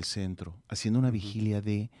 Nosotros en el centro, haciendo una vigilia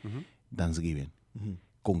de Thanksgiving,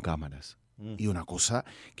 con cámaras. Y una cosa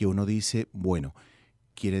que uno dice, bueno,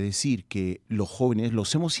 quiere decir que los jóvenes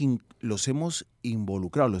los hemos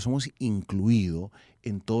involucrado, los hemos incluido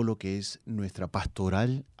en todo lo que es nuestra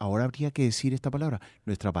pastoral, ahora habría que decir esta palabra,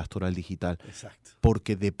 nuestra pastoral digital. Exacto.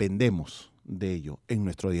 Porque dependemos de ello en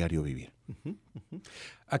nuestro diario vivir.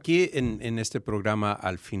 Aquí en este programa,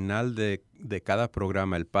 al final de cada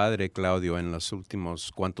programa, el Padre Claudio en los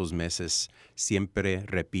últimos cuantos meses siempre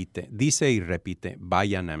dice y repite,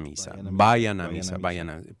 vayan a misa,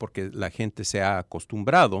 porque la gente se ha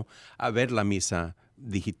acostumbrado a ver la misa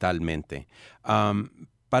digitalmente.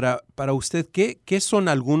 Para usted, ¿qué son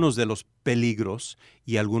algunos de los peligros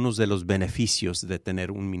y algunos de los beneficios de tener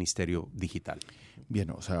un ministerio digital?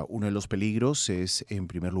 Bien, o sea, uno de los peligros es, en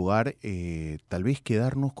primer lugar, tal vez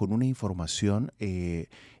quedarnos con una información.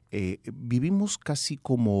 Vivimos casi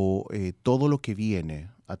como todo lo que viene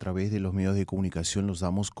a través de los medios de comunicación los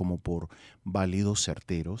damos como por válidos,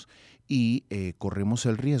 certeros, y corremos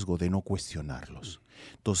el riesgo de no cuestionarlos.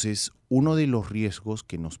 Entonces, uno de los riesgos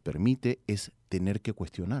que nos permite es tener que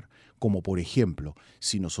cuestionar, como por ejemplo,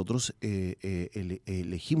 si nosotros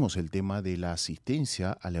elegimos el tema de la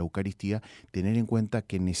asistencia a la Eucaristía, tener en cuenta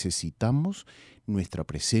que necesitamos nuestra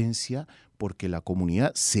presencia, porque la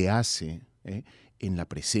comunidad se hace en la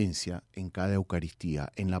presencia, en cada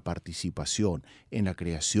Eucaristía, en la participación, en la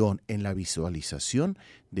creación, en la visualización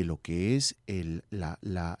de lo que es el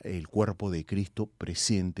cuerpo de Cristo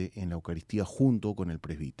presente en la Eucaristía junto con el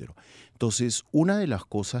presbítero. Entonces, una de las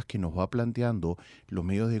cosas que nos va planteando los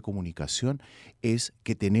medios de comunicación es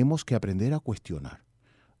que tenemos que aprender a cuestionar,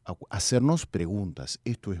 a hacernos preguntas.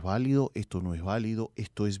 ¿Esto es válido? ¿Esto no es válido?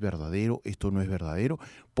 ¿Esto es verdadero? ¿Esto no es verdadero?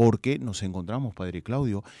 Porque nos encontramos, Padre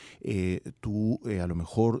Claudio, tú a lo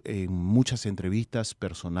mejor en muchas entrevistas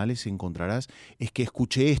personales encontrarás, es que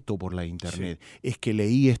escuché esto por la internet, es que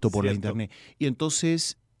leí esto por la internet. Y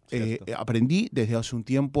entonces aprendí desde hace un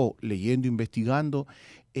tiempo, leyendo, investigando,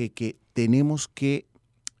 que tenemos que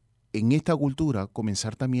en esta cultura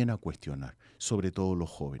comenzar también a cuestionar, sobre todo los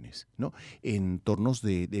jóvenes, ¿no? En tornos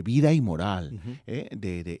de vida y moral,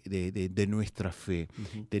 de nuestra fe,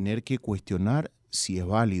 tener que cuestionar si es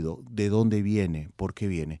válido, de dónde viene, por qué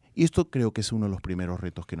viene. Y esto creo que es uno de los primeros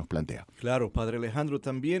retos que nos plantea. Claro, Padre Alejandro,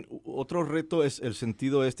 también otro reto es el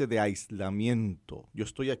sentido de aislamiento. Yo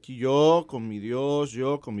estoy aquí, yo con mi Dios,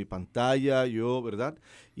 yo con mi pantalla, yo, ¿verdad?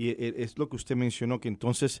 Y es lo que usted mencionó, que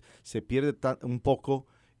entonces se pierde un poco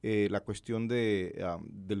la cuestión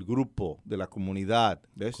del grupo, de la comunidad,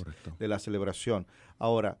 ¿ves? Correcto. De la celebración.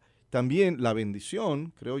 Ahora, también la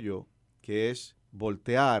bendición, creo yo, que es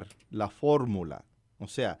voltear la fórmula. O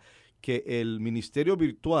sea, que el ministerio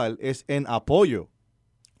virtual es en apoyo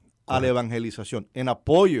a la evangelización, en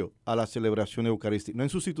apoyo a la celebración eucarística, no en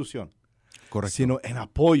sustitución, sino en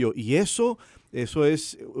apoyo. Y eso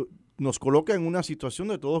es, nos coloca en una situación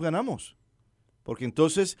donde todos ganamos. Porque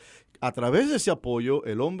entonces, a través de ese apoyo,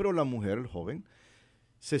 el hombre o la mujer, el joven,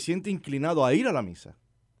 se siente inclinado a ir a la misa.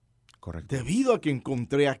 Correcto. Debido a que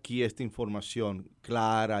encontré aquí esta información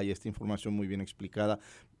clara y esta información muy bien explicada,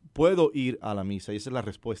 puedo ir a la misa. Y esa es la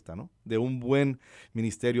respuesta, ¿no? De un buen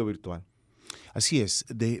ministerio virtual. Así es.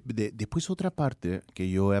 Después otra parte que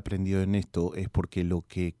yo he aprendido en esto es porque lo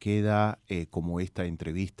que queda como esta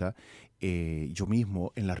entrevista, yo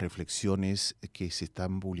mismo en las reflexiones que se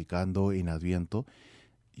están publicando en Adviento,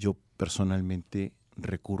 yo personalmente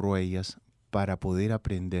recurro a ellas para poder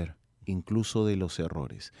aprender incluso de los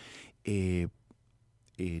errores.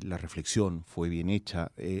 La reflexión fue bien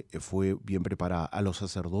hecha, fue bien preparada. A los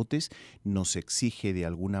sacerdotes nos exige de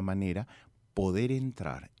alguna manera poder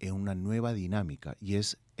entrar en una nueva dinámica, y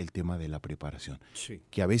es el tema de la preparación. Sí.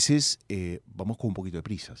 Que a veces vamos con un poquito de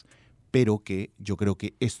prisas, pero que yo creo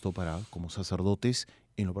que esto como sacerdotes,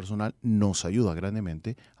 en lo personal, nos ayuda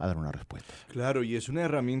grandemente a dar una respuesta. Claro, y es una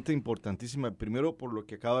herramienta importantísima. Primero, por lo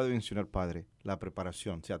que acaba de mencionar, padre, la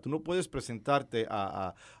preparación. O sea, tú no puedes presentarte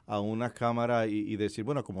a una cámara y decir,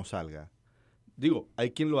 bueno, como salga. Digo,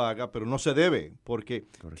 hay quien lo haga, pero no se debe, porque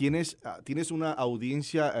tienes una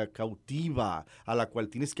audiencia cautiva a la cual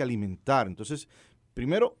tienes que alimentar. Entonces,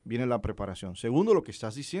 primero viene la preparación. Segundo, lo que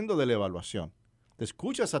estás diciendo de la evaluación. Te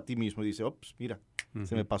escuchas a ti mismo y dices, ops, mira,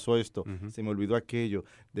 se me pasó esto, se me olvidó aquello,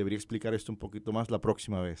 debería explicar esto un poquito más la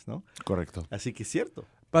próxima vez, ¿no? Correcto. Así que es cierto.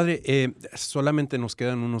 Padre, solamente nos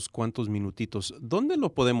quedan unos cuantos minutitos. ¿Dónde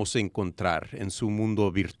lo podemos encontrar en su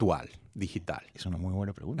mundo virtual, digital? Es una muy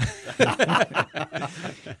buena pregunta.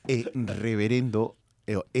 Reverendo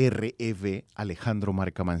R.E.V. Alejandro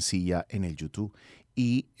Marca Mancilla en el YouTube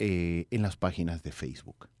y en las páginas de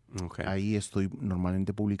Facebook. Okay. Ahí estoy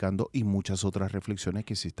normalmente publicando y muchas otras reflexiones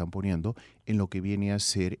que se están poniendo en lo que viene a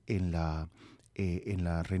ser en la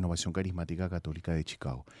Renovación Carismática Católica de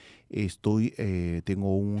Chicago.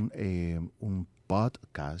 Tengo un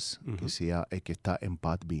podcast que está en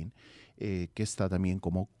Podbean, que está también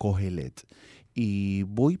como Cogelet. Y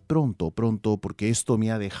voy pronto, porque esto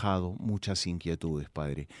me ha dejado muchas inquietudes,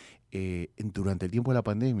 padre. Durante el tiempo de la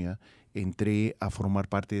pandemia entré a formar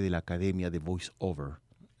parte de la Academia de Voice Over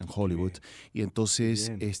en Hollywood. Y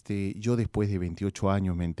entonces yo después de 28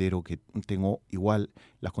 años me entero que tengo igual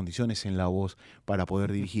las condiciones en la voz para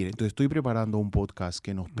poder dirigir. Entonces estoy preparando un podcast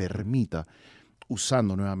que nos permita,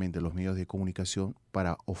 usando nuevamente los medios de comunicación,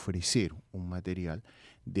 para ofrecer un material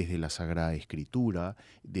desde la Sagrada Escritura,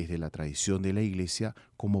 desde la tradición de la Iglesia,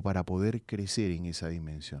 como para poder crecer en esa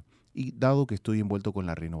dimensión. Y dado que estoy envuelto con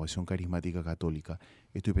la Renovación Carismática Católica,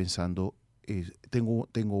 estoy pensando, tengo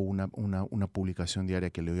una publicación diaria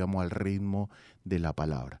que le llamo Al ritmo de la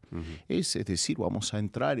palabra. Es decir, vamos a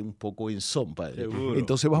entrar un poco en son, padre. Seguro.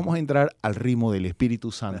 Entonces vamos a entrar al ritmo del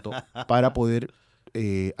Espíritu Santo para poder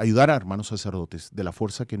ayudar a hermanos sacerdotes de la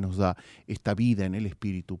fuerza que nos da esta vida en el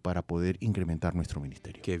Espíritu para poder incrementar nuestro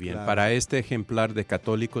ministerio. Qué bien. Claro. Para este ejemplar de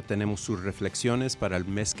Católico tenemos sus reflexiones. Para el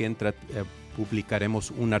mes que entra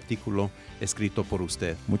publicaremos un artículo escrito por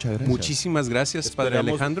usted. Muchas gracias. Muchísimas gracias, Padre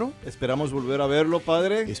Alejandro. Esperamos volver a verlo,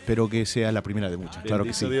 padre. Espero que sea la primera de muchas. Claro que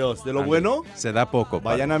Bendito sí. Dios. De lo bueno, Se da poco,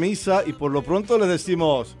 Padre. vayan a misa y por lo pronto les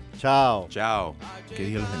decimos chao. Chao. Que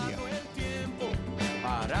Dios los bendiga. El tiempo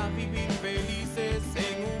para vivir felices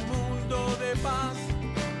en un mundo de paz,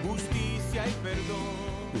 justicia y perdón.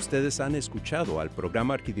 Ustedes han escuchado al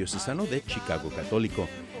programa arquidiocesano de Chicago Católico,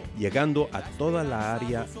 llegando a toda la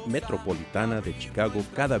área metropolitana de Chicago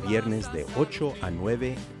cada viernes de 8 a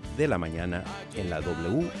 9 de la mañana en la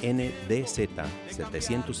WNDZ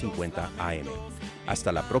 750 AM.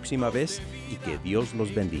 Hasta la próxima vez y que Dios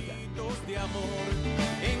los bendiga. Gritos de amor,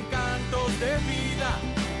 en cantos de vida,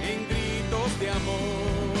 en gritos de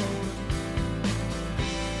amor.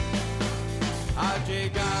 Ha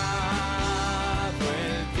llegado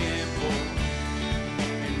el tiempo,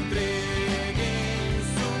 entreguen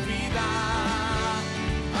su vida.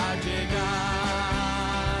 Ha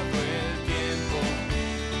llegado el tiempo,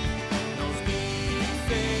 nos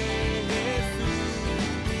dice Jesús.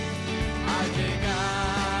 Ha llegado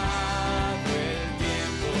el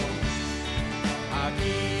tiempo,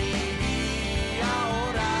 aquí y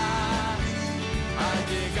ahora. Ha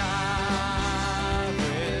llegado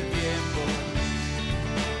el tiempo,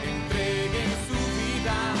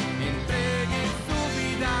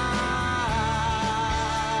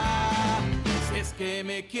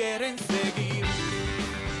 me quieren seguir.